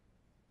incredible?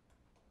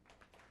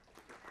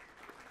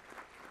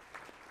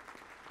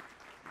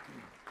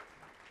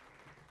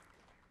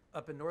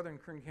 Up in northern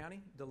Kern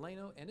County,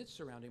 Delano and its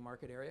surrounding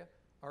market area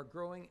are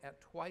growing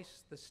at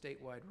twice the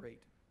statewide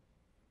rate.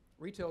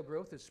 Retail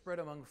growth is spread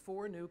among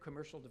 4 new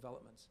commercial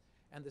developments,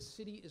 and the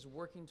city is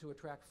working to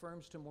attract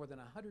firms to more than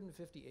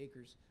 150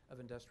 acres of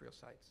industrial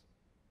sites.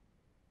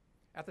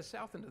 At the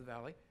south end of the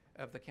valley,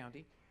 of the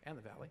county and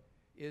the valley,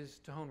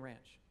 is Tejon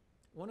Ranch,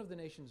 one of the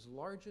nation's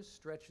largest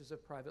stretches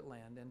of private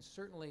land and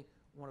certainly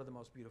one of the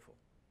most beautiful.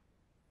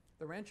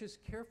 The ranch's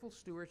careful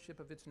stewardship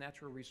of its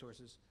natural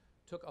resources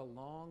took a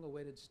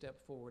long-awaited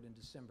step forward in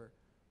December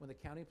when the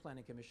County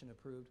Planning Commission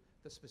approved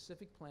the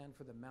specific plan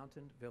for the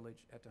Mountain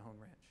Village at Tejon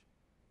Ranch.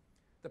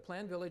 The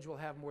planned village will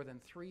have more than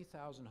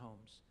 3,000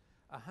 homes,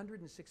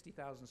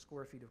 160,000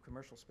 square feet of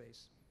commercial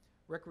space,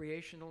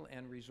 recreational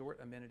and resort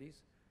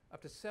amenities,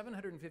 up to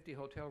 750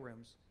 hotel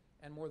rooms,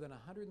 and more than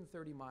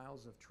 130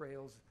 miles of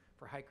trails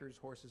for hikers,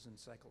 horses, and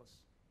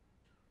cyclists.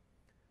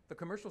 The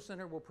commercial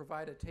center will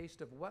provide a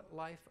taste of what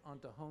life on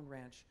Tejon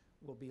Ranch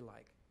will be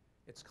like.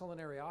 Its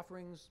culinary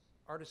offerings,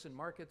 artisan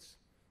markets,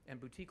 and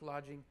boutique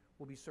lodging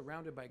will be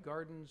surrounded by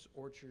gardens,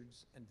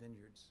 orchards, and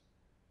vineyards.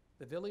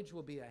 The village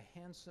will be a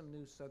handsome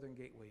new southern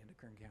gateway into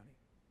Kern County.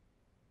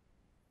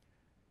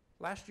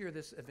 Last year,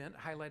 this event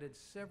highlighted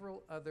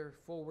several other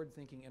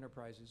forward-thinking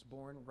enterprises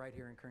born right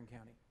here in Kern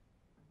County.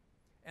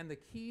 And the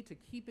key to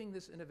keeping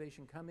this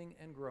innovation coming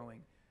and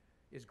growing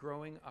is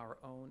growing our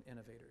own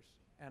innovators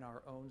and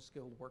our own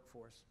skilled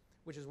workforce,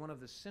 which is one of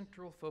the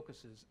central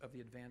focuses of the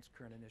Advanced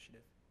Kern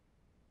Initiative.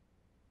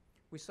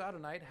 We saw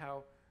tonight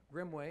how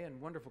Grimway and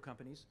wonderful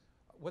companies,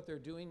 what they're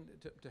doing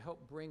to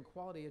help bring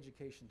quality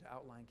education to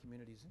outlying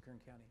communities in Kern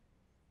County.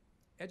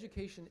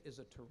 Education is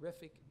a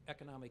terrific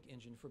economic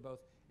engine for both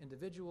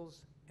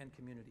individuals and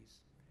communities.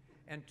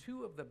 And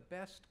 2 of the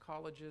best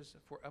colleges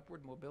for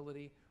upward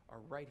mobility are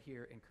right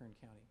here in Kern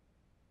County.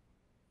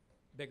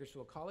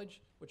 Bakersfield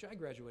College, which I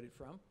graduated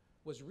from,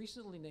 was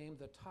recently named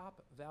the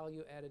top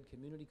value-added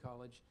community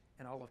college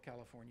in all of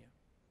California.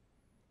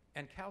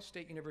 And Cal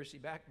State University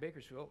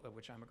Bakersfield, of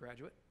which I'm a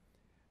graduate,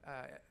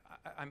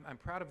 I'm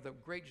proud of the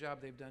great job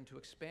they've done to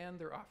expand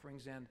their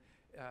offerings and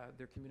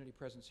their community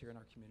presence here in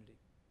our community.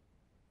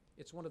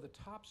 It's one of the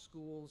top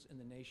schools in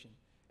the nation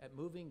at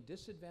moving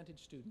disadvantaged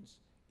students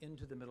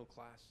into the middle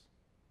class.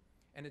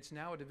 And it's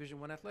now a Division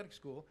I athletic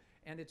school,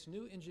 and its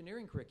new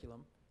engineering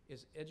curriculum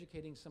is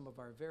educating some of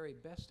our very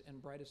best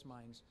and brightest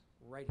minds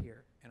right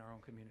here in our own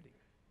community.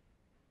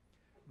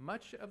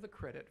 Much of the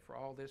credit for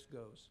all this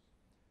goes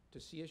to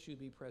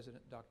CSUB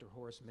President Dr.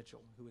 Horace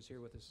Mitchell, who is here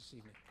with us this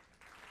evening.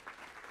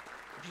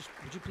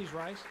 Would you please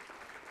rise?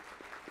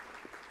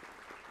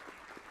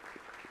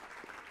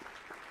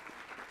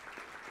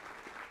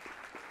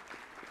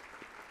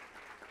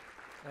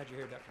 Glad you're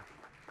here, Doctor.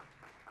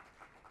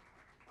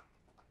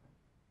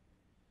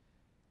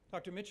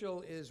 Dr.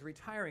 Mitchell is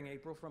retiring in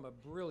April from a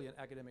brilliant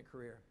academic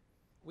career.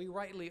 We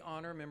rightly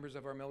honor members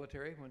of our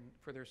military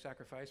for their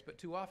sacrifice, but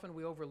too often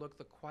we overlook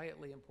the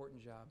quietly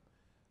important job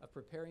of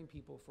preparing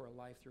people for a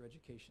life through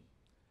education.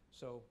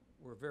 So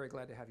we're very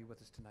glad to have you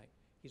with us tonight.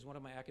 He's one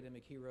of my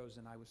academic heroes,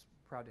 and I was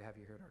proud to have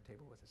you here at our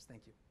table with us.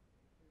 Thank you.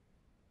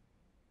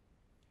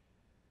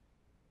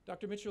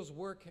 Dr. Mitchell's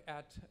work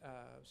at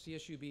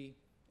CSUB,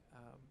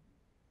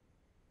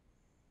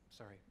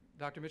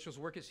 Dr. Mitchell's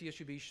work at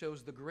CSUB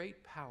shows the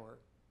great power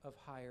of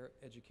higher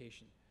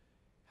education,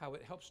 how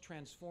it helps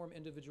transform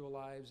individual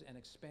lives and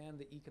expand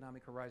the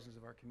economic horizons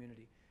of our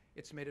community.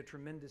 It's made a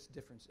tremendous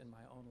difference in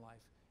my own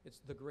life. It's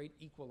the great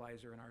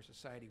equalizer in our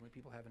society when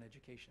people have an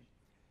education.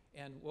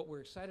 And what we're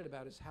excited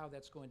about is how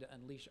that's going to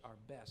unleash our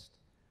best,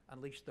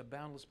 unleash the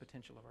boundless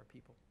potential of our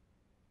people.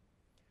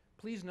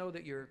 Please know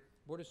that your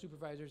Board of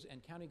Supervisors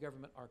and county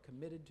government are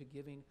committed to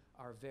giving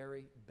our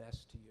very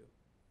best to you.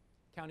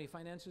 County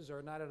finances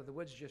are not out of the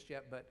woods just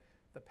yet, but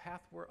the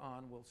path we're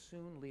on will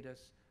soon lead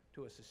us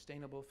to a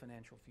sustainable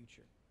financial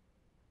future.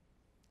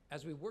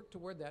 As we work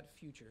toward that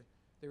future,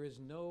 there is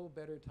no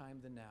better time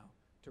than now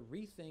to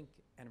rethink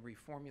and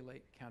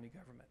reformulate county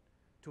government,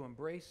 to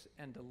embrace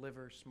and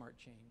deliver smart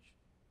change.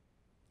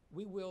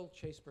 We will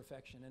chase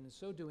perfection, and in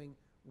so doing,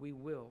 we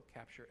will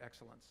capture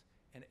excellence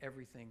in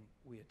everything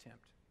we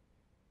attempt.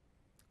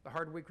 The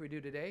hard work we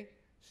do today,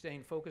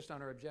 staying focused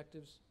on our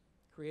objectives,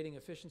 creating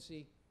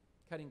efficiency,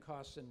 cutting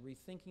costs, and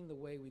rethinking the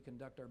way we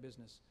conduct our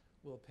business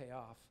will pay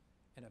off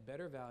in a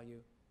better value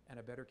and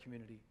a better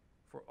community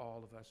for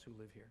all of us who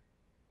live here.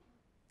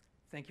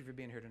 Thank you for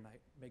being here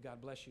tonight. May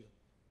God bless you,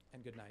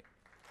 and good night.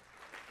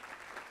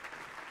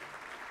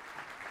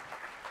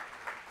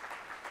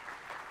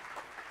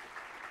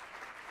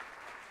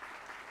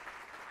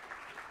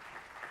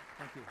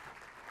 Thank you.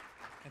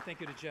 And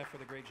thank you to Jeff for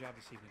the great job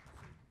this evening.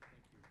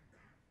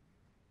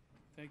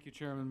 Thank you,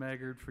 Chairman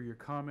Maggard, for your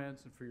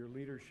comments and for your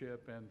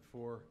leadership and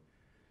for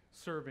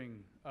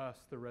serving us,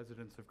 the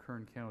residents of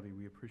Kern County.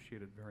 We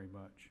appreciate it very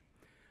much.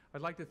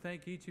 I'd like to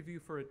thank each of you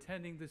for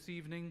attending this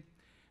evening,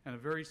 and a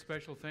very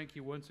special thank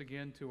you once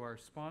again to our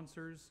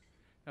sponsors.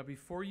 Now,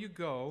 before you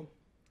go,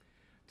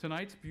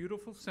 tonight's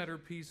beautiful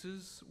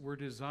centerpieces were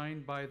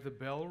designed by the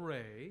Bell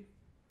Ray,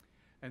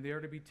 and they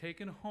are to be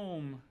taken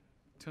home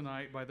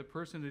tonight by the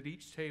person at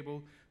each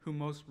table who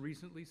most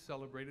recently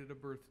celebrated a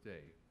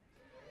birthday.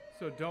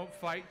 So don't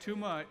fight too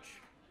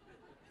much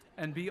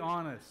and be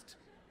honest.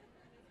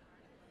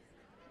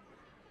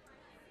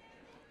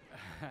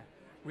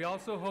 We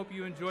also hope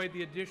you enjoyed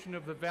the addition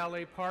of the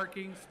valet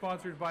parking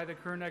sponsored by the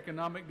Kern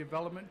Economic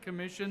Development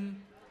Commission.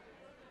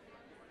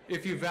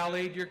 If you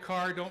valeted your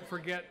car, don't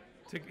forget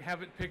to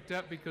have it picked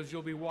up because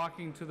you'll be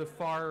walking to the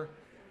far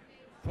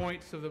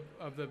points of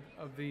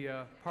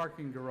the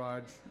parking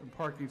garage and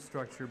parking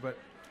structure. But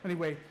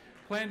anyway,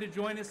 plan to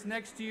join us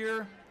next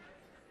year,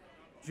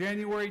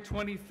 January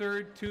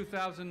 23rd,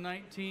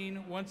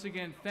 2019. Once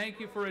again, thank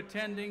you for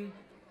attending.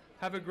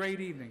 Have a great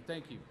evening.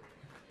 Thank you.